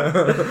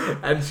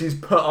and she's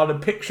put on a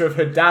picture of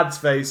her dad's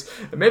face,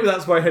 and maybe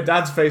that's why her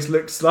dad's face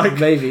looks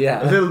like a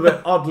little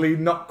bit oddly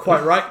not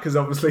quite right, because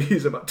obviously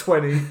he's about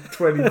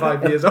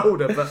 25 years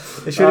older, but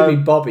it should have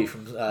been Bobby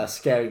from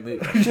Scary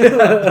Movie.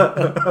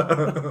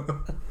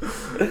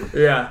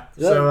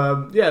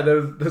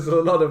 There's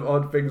a lot of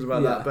odd things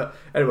about that, but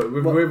anyway,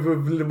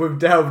 we've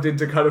delved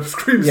into kind of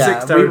Scream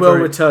 6 territory. We will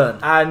return,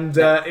 and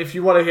if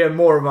you want to hear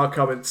more of our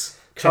comments,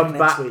 come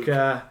back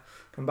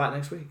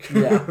next week.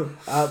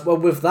 Well,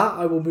 with that,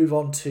 I will move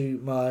on to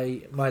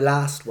my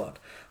last one,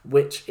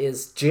 which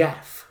is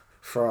Jeff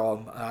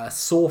from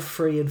Saw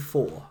 3 and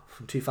 4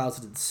 from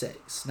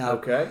 2006.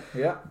 Now,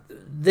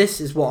 this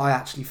is what I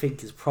actually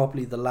think is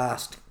probably the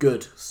last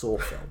good Saw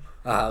film.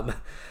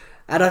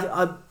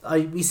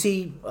 And we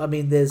see, I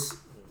mean, there's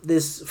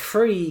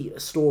 3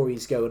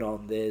 stories going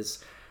on.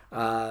 There's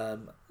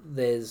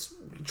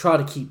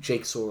trying to keep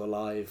Jigsaw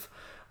alive.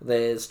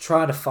 There's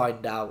trying to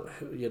find out,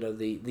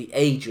 the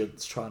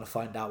agents trying to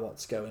find out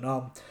what's going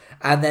on,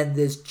 and then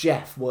there's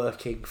Jeff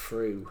working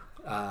through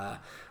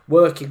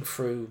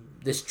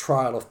this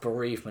trial of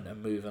bereavement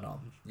and moving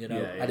on.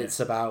 And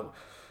it's about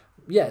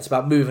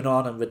moving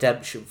on and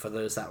redemption for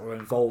those that were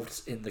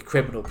involved in the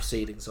criminal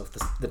proceedings of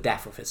the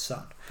death of his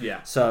son.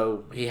 Yeah.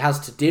 So he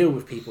has to deal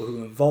with people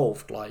who are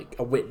involved, like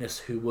a witness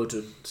who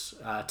wouldn't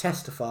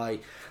testify,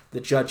 the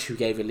judge who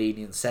gave a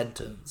lenient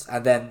sentence,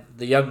 and then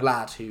the young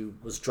lad who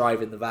was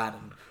driving the van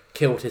and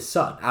killed his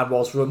son and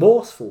was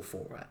remorseful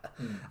for it.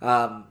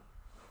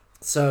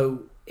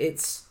 So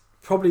it's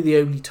probably the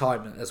only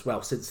time as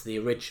well since the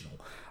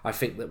original, I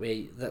think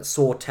that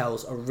Saw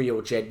tells a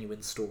real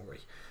genuine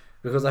story.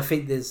 Because I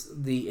think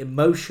the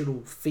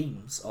emotional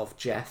themes of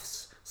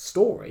Jeff's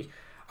story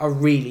are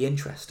really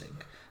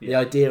interesting. Yeah. The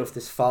idea of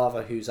this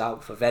father who's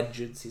out for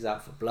vengeance, he's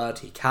out for blood,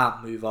 he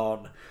can't move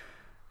on,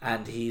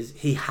 and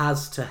he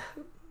has to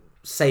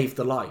save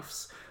the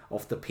lives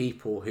of the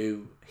people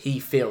who he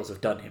feels have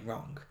done him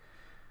wrong.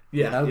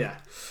 Yeah.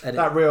 And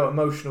that real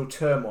emotional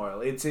turmoil.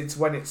 It's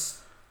when it's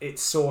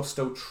Saw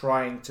still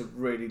trying to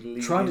really lean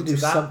into do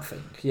that.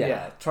 Something.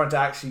 Trying to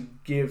actually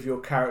give your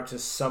character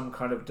some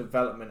kind of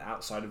development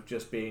outside of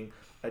just being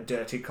a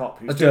dirty cop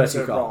who's doing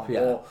so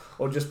wrong,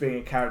 or just being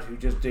a character who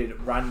just did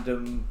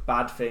random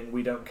bad thing.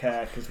 We don't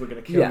care because we're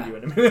going to kill you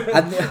in a minute.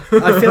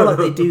 And I feel like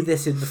they do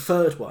this in the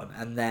 3rd one,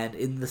 and then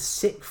in the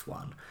 6th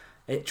one,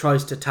 it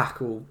tries to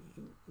tackle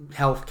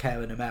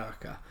healthcare in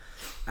America.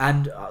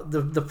 And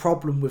the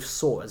problem with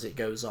Saw as it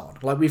goes on,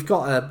 like we've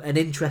got an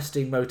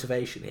interesting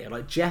motivation here.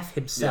 Like Jeff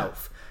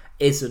himself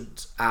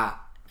isn't at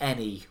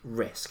any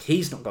risk.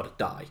 He's not got to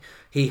die.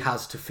 He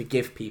has to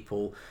forgive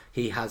people.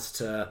 He has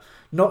to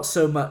not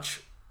so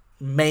much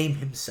maim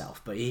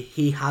himself, but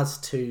he has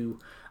to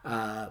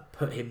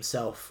put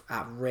himself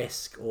at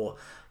risk, or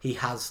he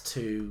has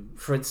to,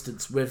 for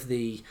instance, with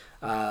the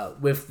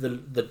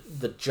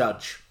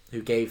judge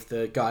who gave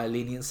the guy a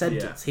lenient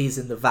sentence, he's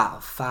in the vat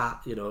of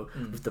fat,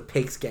 with the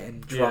pigs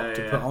getting dropped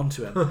to put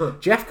onto him.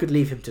 Jeff could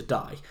leave him to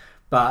die,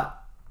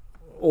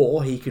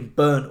 or he can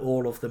burn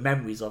all of the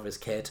memories of his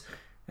kid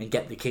and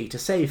get the key to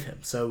save him.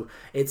 So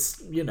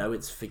it's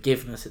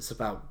forgiveness. It's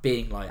about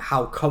being like,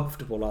 how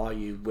comfortable are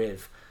you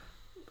with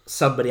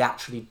somebody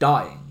actually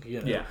dying?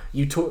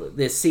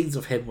 There's scenes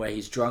of him where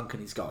he's drunk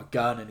and he's got a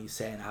gun and he's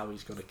saying how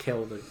he's going to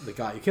kill the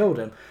guy who killed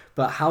him,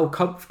 but how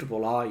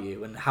comfortable are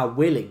you and how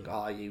willing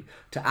are you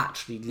to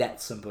actually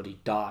let somebody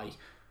die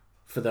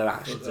for their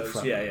actions in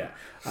front of you?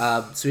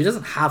 So he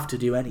doesn't have to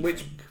do anything.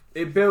 Which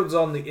it builds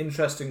on the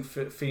interesting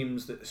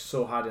themes that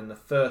Saw had in the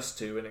first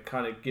two, and it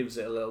kind of gives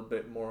it a little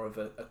bit more of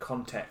a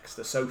context,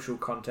 a social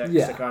context,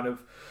 a kind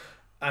of.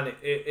 And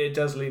it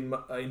does lean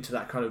into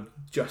that kind of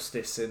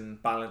justice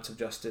and balance of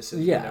justice.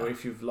 And,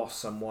 if you've lost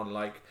someone,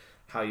 like,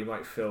 how you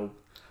might feel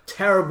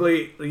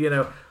terribly,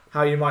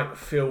 how you might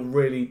feel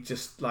really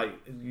just like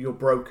you're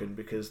broken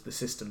because the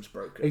system's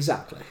broken.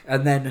 Exactly.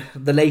 And then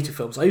the later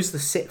films, I use the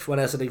sixth one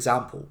as an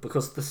example,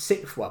 because the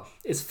sixth one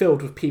is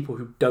filled with people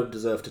who don't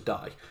deserve to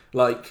die.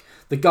 Like,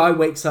 the guy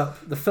wakes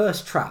up, the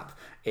first trap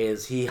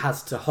is he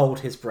has to hold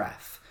his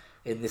breath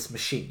in this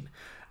machine.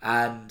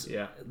 And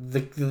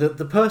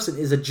the person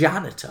is a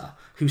janitor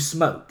who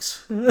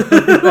smokes.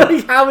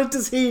 Like, how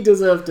does he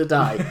deserve to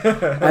die?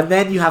 And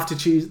then you have to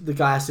choose. The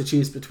guy has to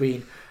choose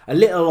between a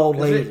little old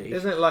lady.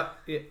 Isn't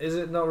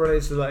it not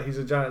related to like he's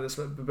a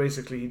janitor, but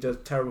basically he does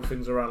terrible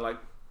things around like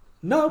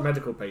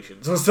medical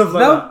patients or stuff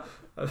like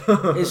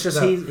that? It's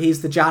just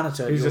he's the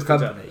janitor in your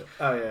company.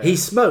 He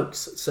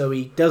smokes, so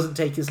he doesn't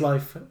take his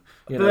life.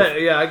 He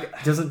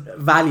doesn't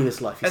value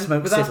his life. He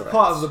smokes cigarettes. But that's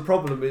part of the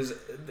problem. Is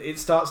it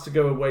starts to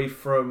go away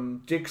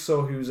from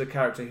Jigsaw, who's a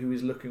character who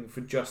is looking for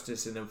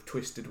justice in a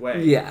twisted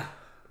way,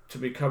 to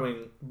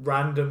becoming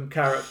random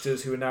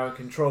characters who are now in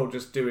control,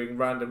 just doing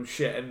random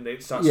shit, and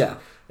it starts. And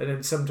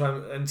then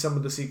some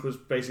of the sequels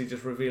basically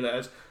just reveal it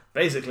as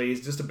basically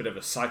he's just a bit of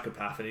a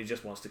psychopath and he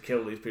just wants to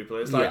kill these people.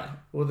 It's like,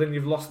 well, then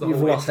you've lost the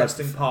whole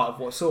interesting part of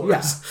what Saw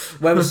is.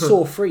 Whereas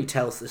Saw 3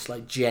 tells this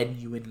like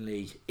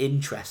genuinely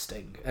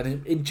interesting,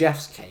 and in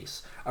Jeff's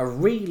case, a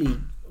really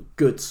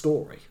good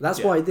story.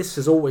 That's why this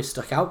has always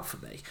stuck out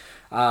for me.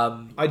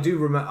 I do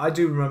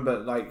remember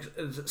like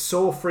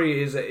Saw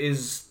 3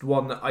 is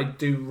one that I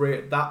do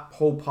that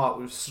whole part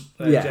with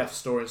Jeff's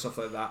story and stuff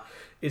like that.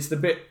 It's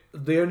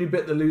the only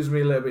bit that loses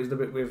me a little bit is the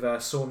bit with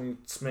Sawney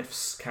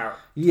Smith's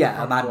character.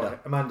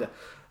 Amanda.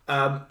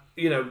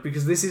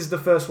 Because this is the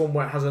first one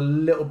where it has a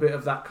little bit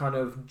of that kind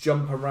of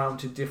jump around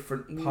to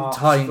different parts,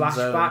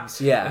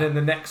 flashbacks. And then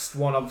the next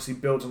one obviously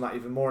builds on that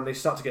even more, and they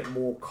start to get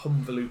more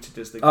convoluted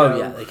as they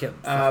go. They can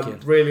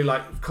really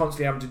like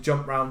constantly having to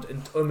jump around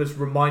and almost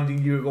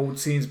reminding you of old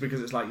scenes,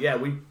 because it's like,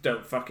 we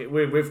don't fuck it.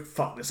 We've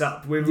fucked this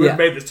up. We've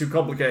made this too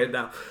complicated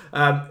now.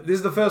 This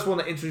is the first one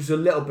that introduces a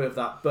little bit of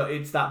that, but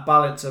it's that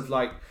balance of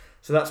like.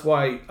 So that's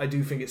why I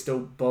do think it's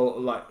still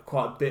like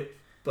quite a bit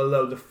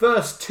below the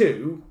first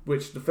two,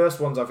 which the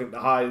first one's I think the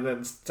high, and then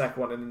the second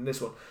one, and then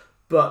this one.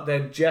 But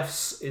then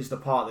Jeff's is the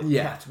part that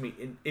kept me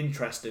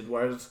interested,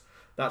 whereas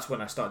that's when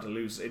I started to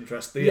lose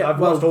interest. I've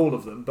watched all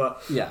of them,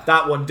 but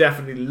that one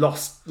definitely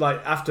lost. Like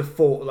after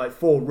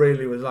four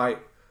really was like,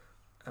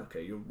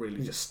 okay, you're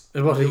really just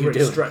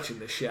stretching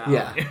this shit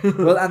out.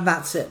 Well, and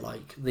that's it.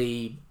 Like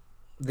the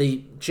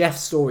Jeff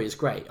story is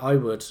great. I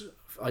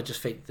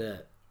just think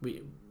that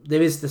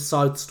there is the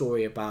side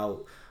story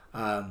about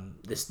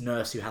this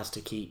nurse who has to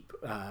keep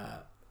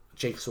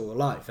Jigsaw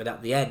alive, and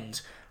at the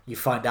end you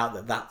find out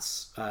that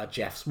that's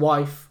Jeff's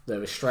wife.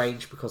 They're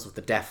estranged because of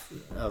the death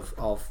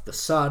of the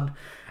son,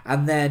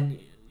 and then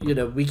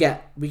we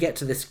get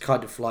to this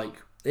kind of like,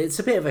 it's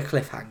a bit of a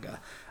cliffhanger,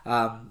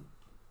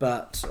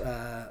 but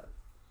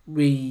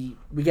we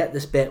get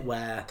this bit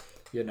where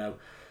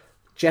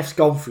Jeff's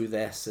gone through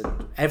this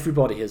and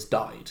everybody has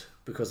died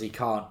because he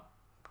can't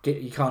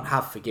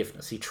have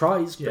forgiveness. He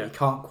tries, but he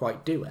can't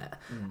quite do it.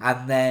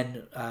 And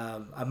then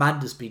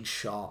Amanda's been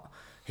shot.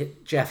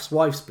 Jeff's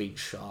wife's been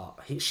shot.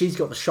 She's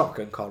got the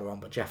shotgun collar on,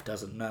 but Jeff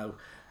doesn't know.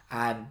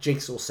 And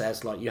Jigsaw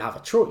says, like, you have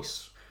a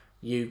choice.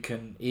 You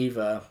can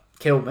either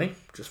kill me,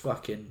 just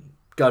fucking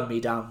gun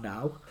me down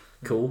now.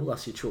 Cool,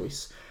 that's your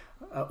choice.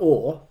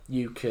 Or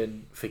you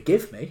can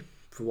forgive me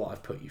for what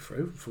I've put you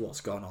through, for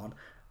what's gone on,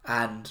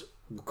 and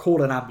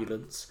call an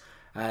ambulance,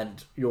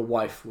 and your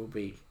wife will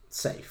be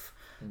safe.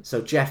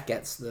 So Jeff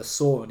gets the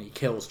saw and he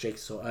kills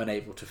Jigsaw,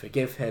 unable to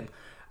forgive him,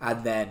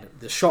 and then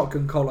the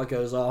shotgun collar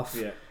goes off.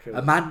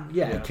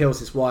 Kills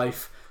his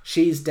wife.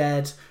 She's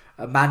dead.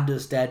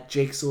 Amanda's dead.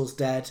 Jigsaw's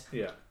dead.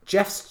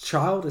 Jeff's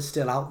child is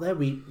still out there.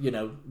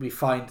 We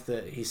find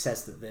that he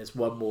says that there's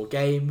one more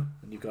game,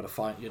 and you've got to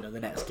find. The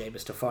next game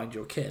is to find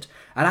your kid.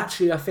 And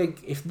actually, I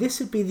think if this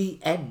would be the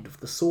end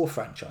of the Saw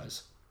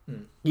franchise,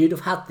 you'd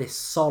have had this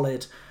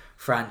solid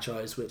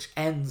franchise which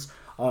ends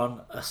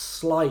on a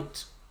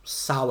slight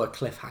sour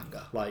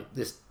cliffhanger. Like,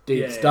 this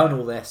dude's done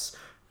all this,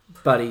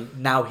 but he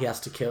has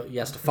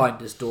to find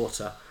his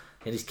daughter,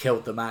 and he's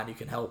killed the man who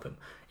can help him.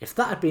 If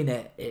that had been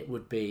it, it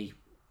would be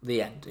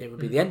the end. It would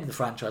be the end of the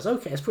franchise.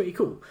 Okay, it's pretty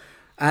cool.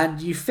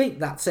 And you think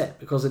that's it,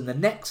 because in the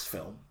next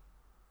film,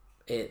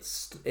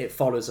 it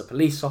follows a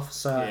police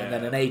officer and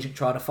then an agent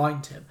trying to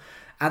find him.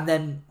 And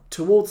then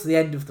towards the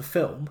end of the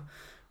film,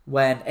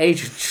 when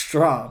Agent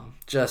Strahm,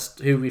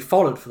 who we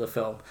followed for the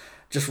film,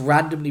 just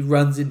randomly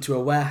runs into a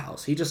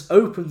warehouse, he just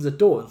opens the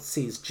door and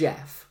sees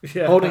Jeff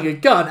holding a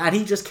gun, and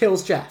he just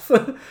kills Jeff.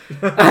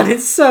 And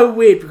it's so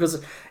weird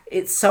because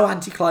it's so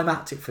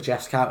anticlimactic for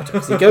Jeff's character,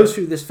 because he goes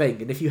through this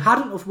thing, and if you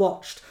hadn't have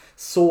watched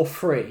Saw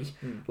 3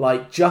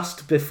 like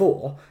just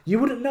before, you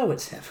wouldn't know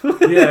it's him.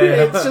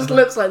 It just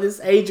looks like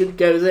this agent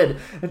goes in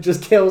and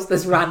just kills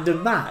this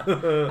random man,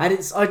 and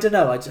it's, I don't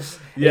know, I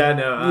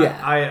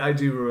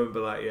do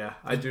remember that.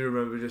 I do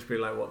remember just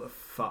being like, what the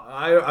fuck.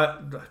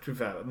 To be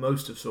fair,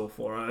 most of Saw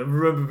 4, I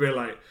remember being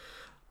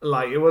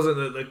like it wasn't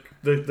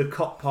that the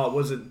cop part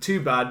wasn't too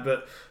bad,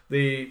 but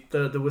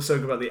there was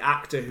something about the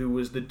actor who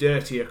was the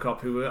dirtier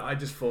cop, I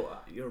just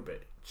thought, you're a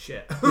bit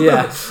shit. But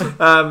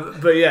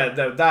yeah,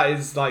 no, that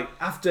is like,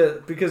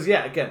 after, because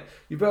again,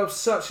 you built up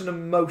such an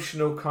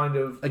emotional kind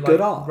of good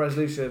arc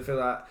resolution for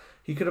that.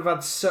 He could have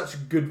had such a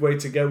good way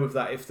to go with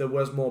that if there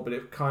was more, but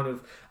it kind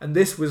of, and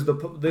this was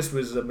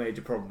a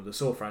major problem with the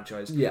Saw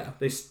franchise.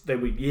 They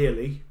were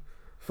yearly,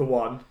 for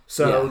one,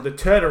 so the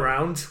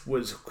turnaround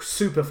was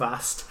super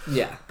fast.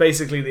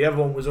 Basically the other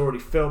one was already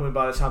filming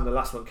by the time the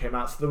last one came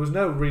out, so there was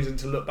no reason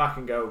to look back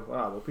and go,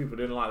 wow, well, people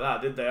didn't like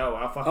that, did they? Oh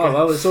well, fuck it.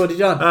 Well, it's already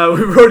done.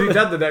 We've already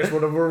done the next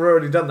one, and we've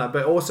already done that.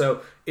 But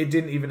also, it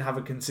didn't even have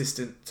a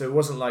consistent, so it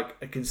wasn't like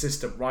a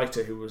consistent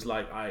writer who was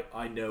like,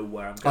 I know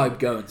where I'm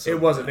going.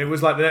 It wasn't. It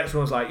was like the next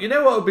one was like, you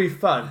know what would be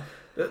fun?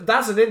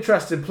 That's an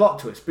interesting plot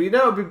twist, but you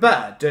know it'd be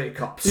better, Dirty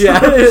Cops.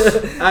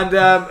 And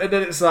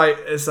then it's like,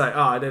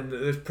 and then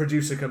the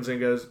producer comes in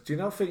and goes, do you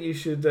not think you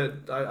should?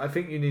 I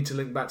think you need to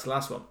link back to the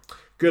last one.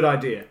 Good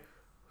idea.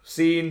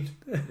 Scene.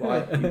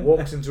 Right. He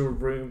walks into a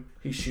room.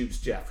 He shoots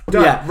Jeff.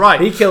 Done. Right.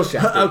 He kills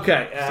Jeff.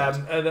 Okay.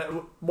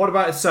 And what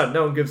about his son?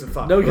 No one gives a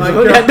fuck. No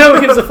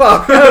one gives a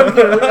fuck.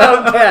 I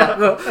don't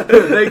care.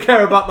 They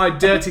care about my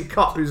dirty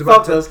cop who's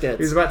about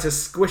to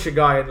squish a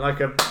guy in like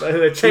a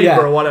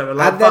chamber or whatever.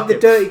 Like, and then the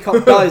dirty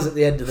cop dies at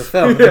the end of the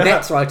film. The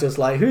next writer's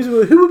like,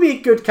 who would be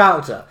a good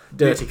character?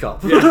 Dirty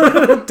cop.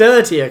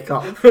 Dirtier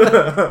cop.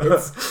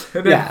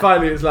 And then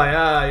finally it's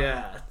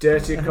like,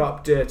 dirty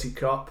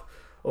cop.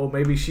 Or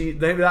maybe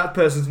that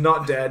person's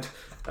not dead.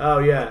 Oh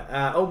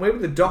yeah. Maybe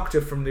the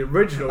Doctor from the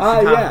original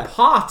should have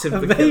part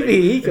of the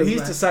maybe killing.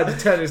 He's decided to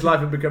turn his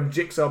life and become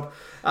Jigsaw.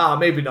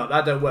 Maybe not.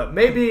 That don't work.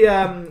 Maybe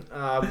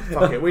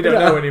fuck it. We don't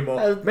know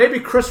anymore. Maybe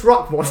Chris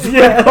Rock wants to.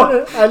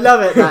 I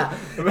love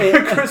it. Maybe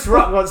Chris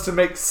Rock wants to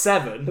make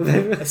 7,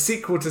 a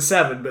sequel to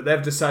 7, but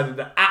they've decided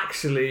that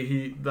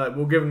actually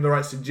we'll give him the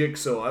rights to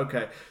Jigsaw.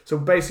 Okay. So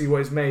basically, what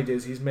he's made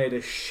is he's made a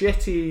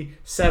shitty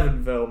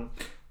 7 film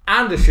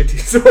and a shitty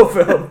Saw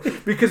film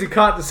because he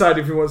can't decide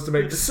if he wants to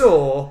make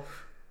Saw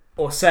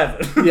or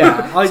 7. So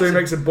he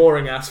makes a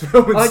boring ass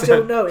film instead. I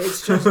don't know.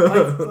 It's just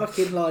I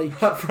fucking like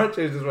that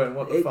franchise just went,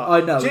 what the fuck?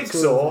 I know.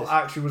 Jigsaw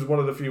actually was one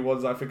of the few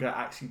ones I think I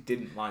actually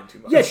didn't mind too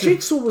much. Yeah,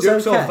 Jigsaw was okay.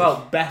 Jigsaw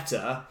felt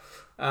better.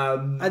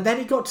 And then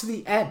he got to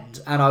the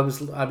end,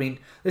 and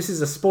this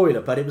is a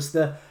spoiler, but it was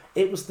the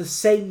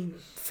same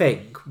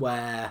thing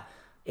where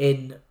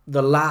in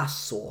the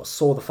last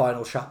Saw the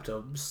final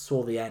chapter,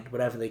 Saw the end,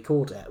 whatever they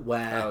called it,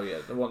 where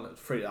the one that's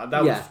free.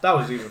 That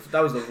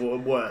was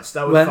the worst.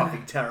 That was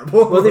fucking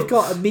terrible. Well, they've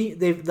got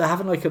they're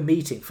having like a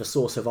meeting for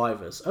Saw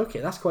survivors. Okay,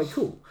 that's quite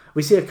cool.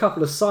 We see a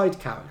couple of side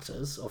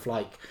characters of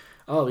like,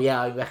 oh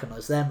yeah, I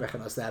recognise them,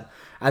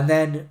 and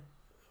then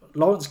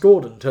Lawrence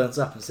Gordon turns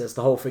up and says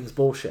the whole thing's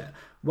bullshit.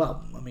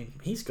 Well,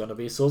 he's going to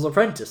be Saw's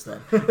apprentice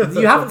then.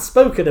 You haven't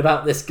spoken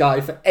about this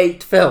guy for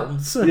 8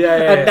 films.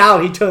 And now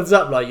he turns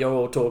up like, you're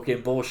all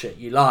talking bullshit,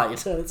 you lied.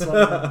 It's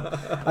like,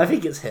 I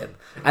think it's him.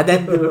 And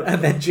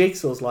then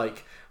Jigsaw's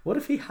like, what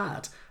if he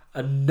had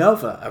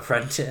another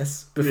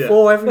apprentice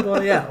before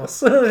everybody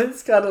else?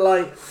 It's kind of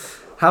like,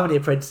 how many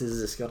apprentices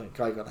is this guy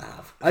going to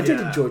have? I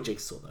did enjoy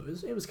Jigsaw though.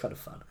 It was kind of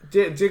fun.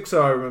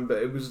 Jigsaw, I remember,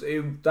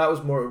 that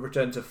was more of a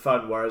return to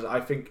fun, whereas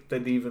I think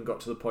they'd even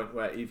got to the point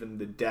where even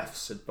the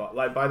deaths had,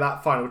 like by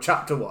that final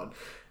chapter one,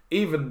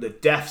 even the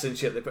deaths and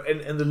shit they put,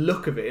 and the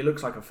look of it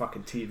looks like a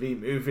fucking TV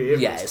movie.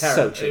 It's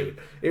so cheap.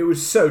 It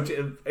was so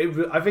cheap.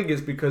 I think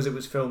it's because it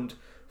was filmed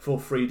for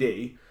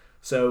 3D.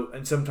 So,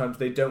 and sometimes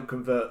they don't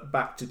convert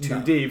back to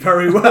 2D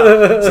very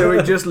well. So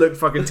it just looked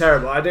fucking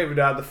terrible. I don't even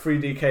know how the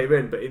 3D came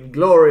in, but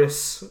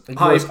inglorious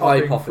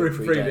eye-popping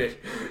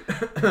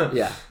 3D.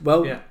 Yeah.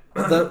 Well,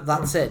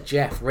 that's it,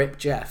 Jeff. Rip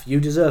Jeff.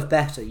 You deserve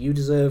better. You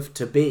deserve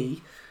to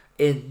be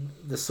in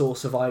the Saw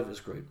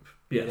Survivors group.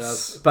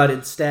 Yes. But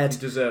instead... You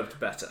deserved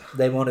better.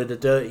 They wanted a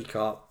dirty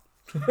cop.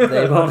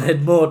 They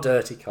wanted more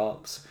dirty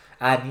cops.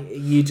 And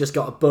you just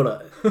got a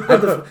bullet.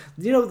 And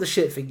you know what the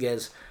shit thing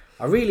is?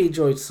 I really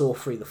enjoyed Saw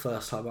 3 the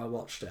first time I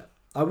watched it.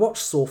 I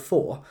watched Saw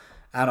 4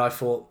 and I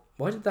thought,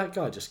 why did that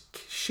guy just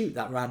shoot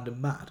that random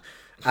man?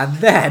 And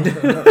then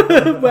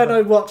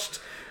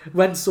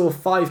when Saw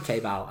 5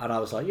 came out and I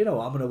was like, you know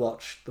what, I'm going to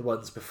watch the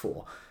ones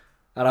before.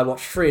 And I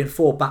watched 3 and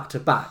 4 back to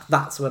back.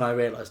 That's when I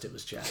realised it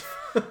was Jeff.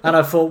 And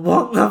I thought,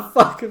 what the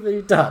fuck have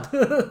you done?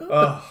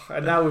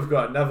 And now we've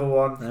got another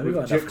one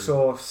with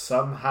Jigsaw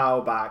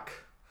somehow back.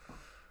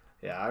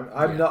 Yeah,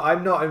 I'm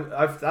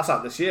not. That's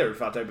out this year, in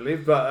fact, I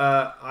believe.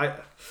 But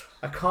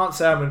I can't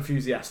say I'm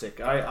enthusiastic.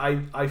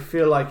 I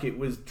feel like it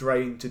was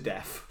drained to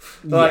death.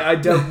 Like, I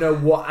don't know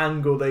what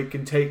angle they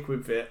can take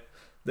with it.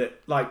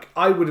 That, like,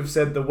 I would have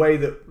said the way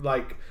that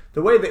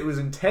it was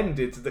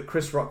intended, that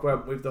Chris Rock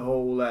went with the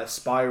whole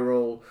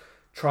spiral,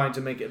 trying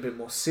to make it a bit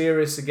more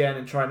serious again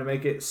and trying to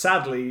make it.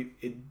 Sadly,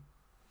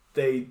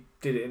 they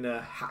did it in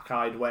a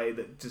hack-eyed way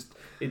that just,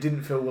 it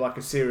didn't feel like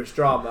a serious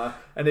drama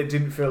and it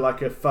didn't feel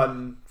like a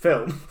fun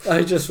film.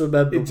 I just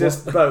remember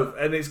both,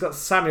 and it's got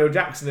Samuel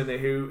Jackson in it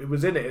who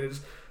was in it, and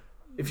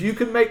if you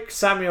can make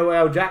Samuel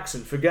L.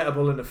 Jackson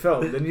forgettable in a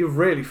film, then you've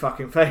really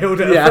fucking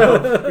failed at a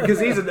film, because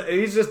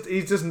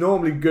he's just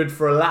normally good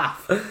for a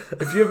laugh.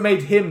 If you've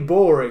made him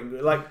boring,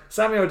 like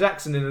Samuel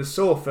Jackson in a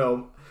Saw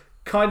film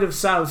kind of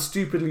sounds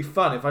stupidly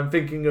fun if I'm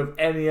thinking of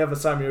any other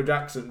Samuel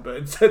Jackson, but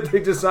instead they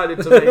decided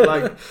to make,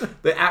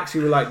 like, they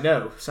actually were like,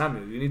 no,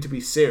 Samuel, you need to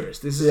be serious.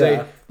 This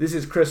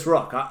is Chris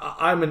Rock.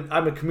 I'm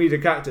a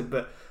comedic actor,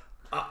 but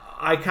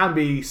I can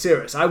be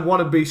serious. I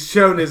want to be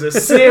shown as a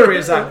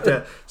serious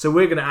actor, so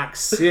we're going to act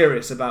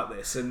serious about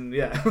this. And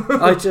yeah,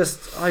 I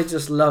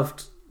just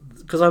loved,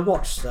 because I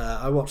watched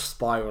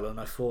Spiral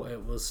and I thought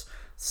it was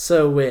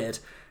so weird,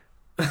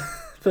 but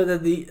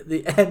then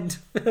the end.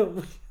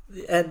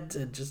 The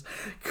end just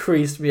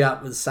creased me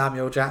up when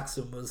Samuel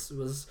Jackson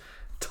was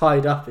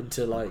tied up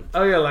into, like,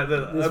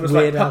 it was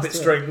like puppet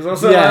strings or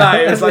something like that.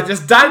 It was like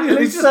just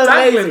dangling,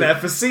 dangling there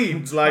for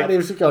scenes, like, and he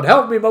was just going,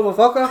 "Help me,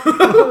 motherfucker!"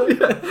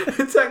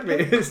 Yeah, exactly.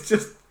 It's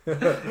just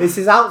it's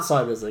his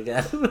Alzheimer's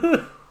again.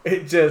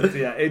 It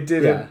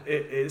didn't.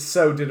 It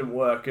so didn't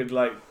work, and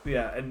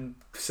and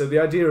so the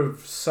idea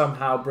of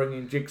somehow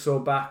bringing Jigsaw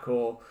back,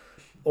 or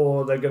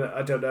they're gonna,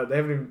 I don't know. They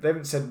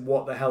haven't said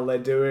what the hell they're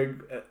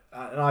doing.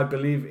 And I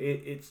believe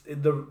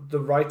the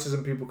writers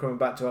and people coming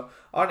back to it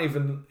aren't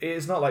even.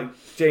 It's not like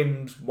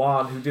James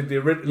Wan who did the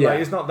original. Yeah.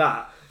 Like, it's not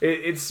that.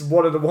 It's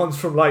one of the ones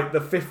from, like, the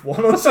 5th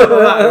one or something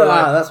like that.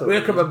 Like, that's what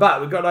we're coming back.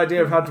 We've got an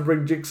idea of how to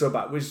bring Jigsaw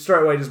back, which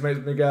straight away just makes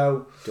me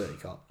go, dirty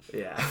cop.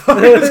 Yeah,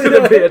 it's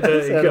going to be a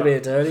dirty cop. It's going to be a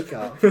dirty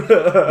cop.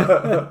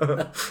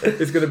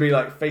 It's going to be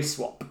like face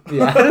swap.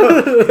 Yeah.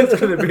 It's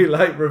going to be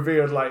like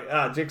revealed, like,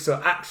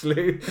 Jigsaw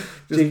actually,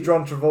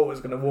 John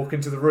Travolta's going to walk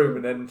into the room,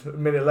 and then a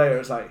minute later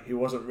it's like, he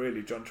wasn't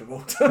really John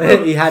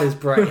Travolta. He had his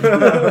brain.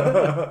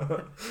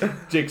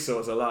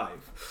 Jigsaw's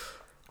alive.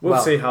 We'll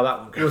see how that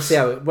one goes. We'll see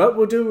how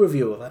we'll do a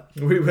review of it.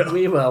 We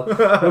will.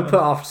 We'll put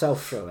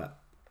ourselves through it.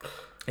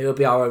 It will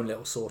be our own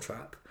little Saw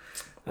trap.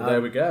 There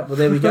we go. Well,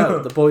 there we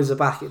go. The boys are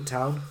back in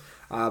town.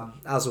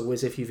 As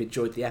always, if you've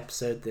enjoyed the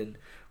episode, then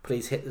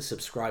please hit the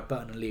subscribe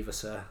button and leave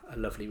us a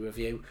lovely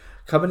review.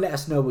 Come and let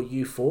us know what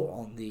you thought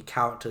on the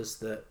characters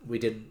that we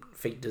didn't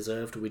think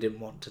deserved or we didn't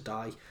want to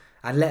die.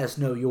 And let us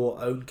know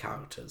your own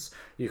characters.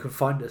 You can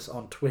find us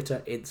on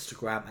Twitter,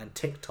 Instagram and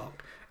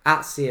TikTok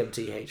at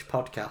CMTH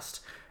Podcast.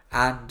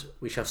 And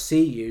we shall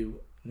see you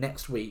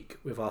next week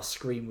with our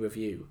Scream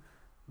review.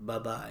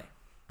 Bye-bye.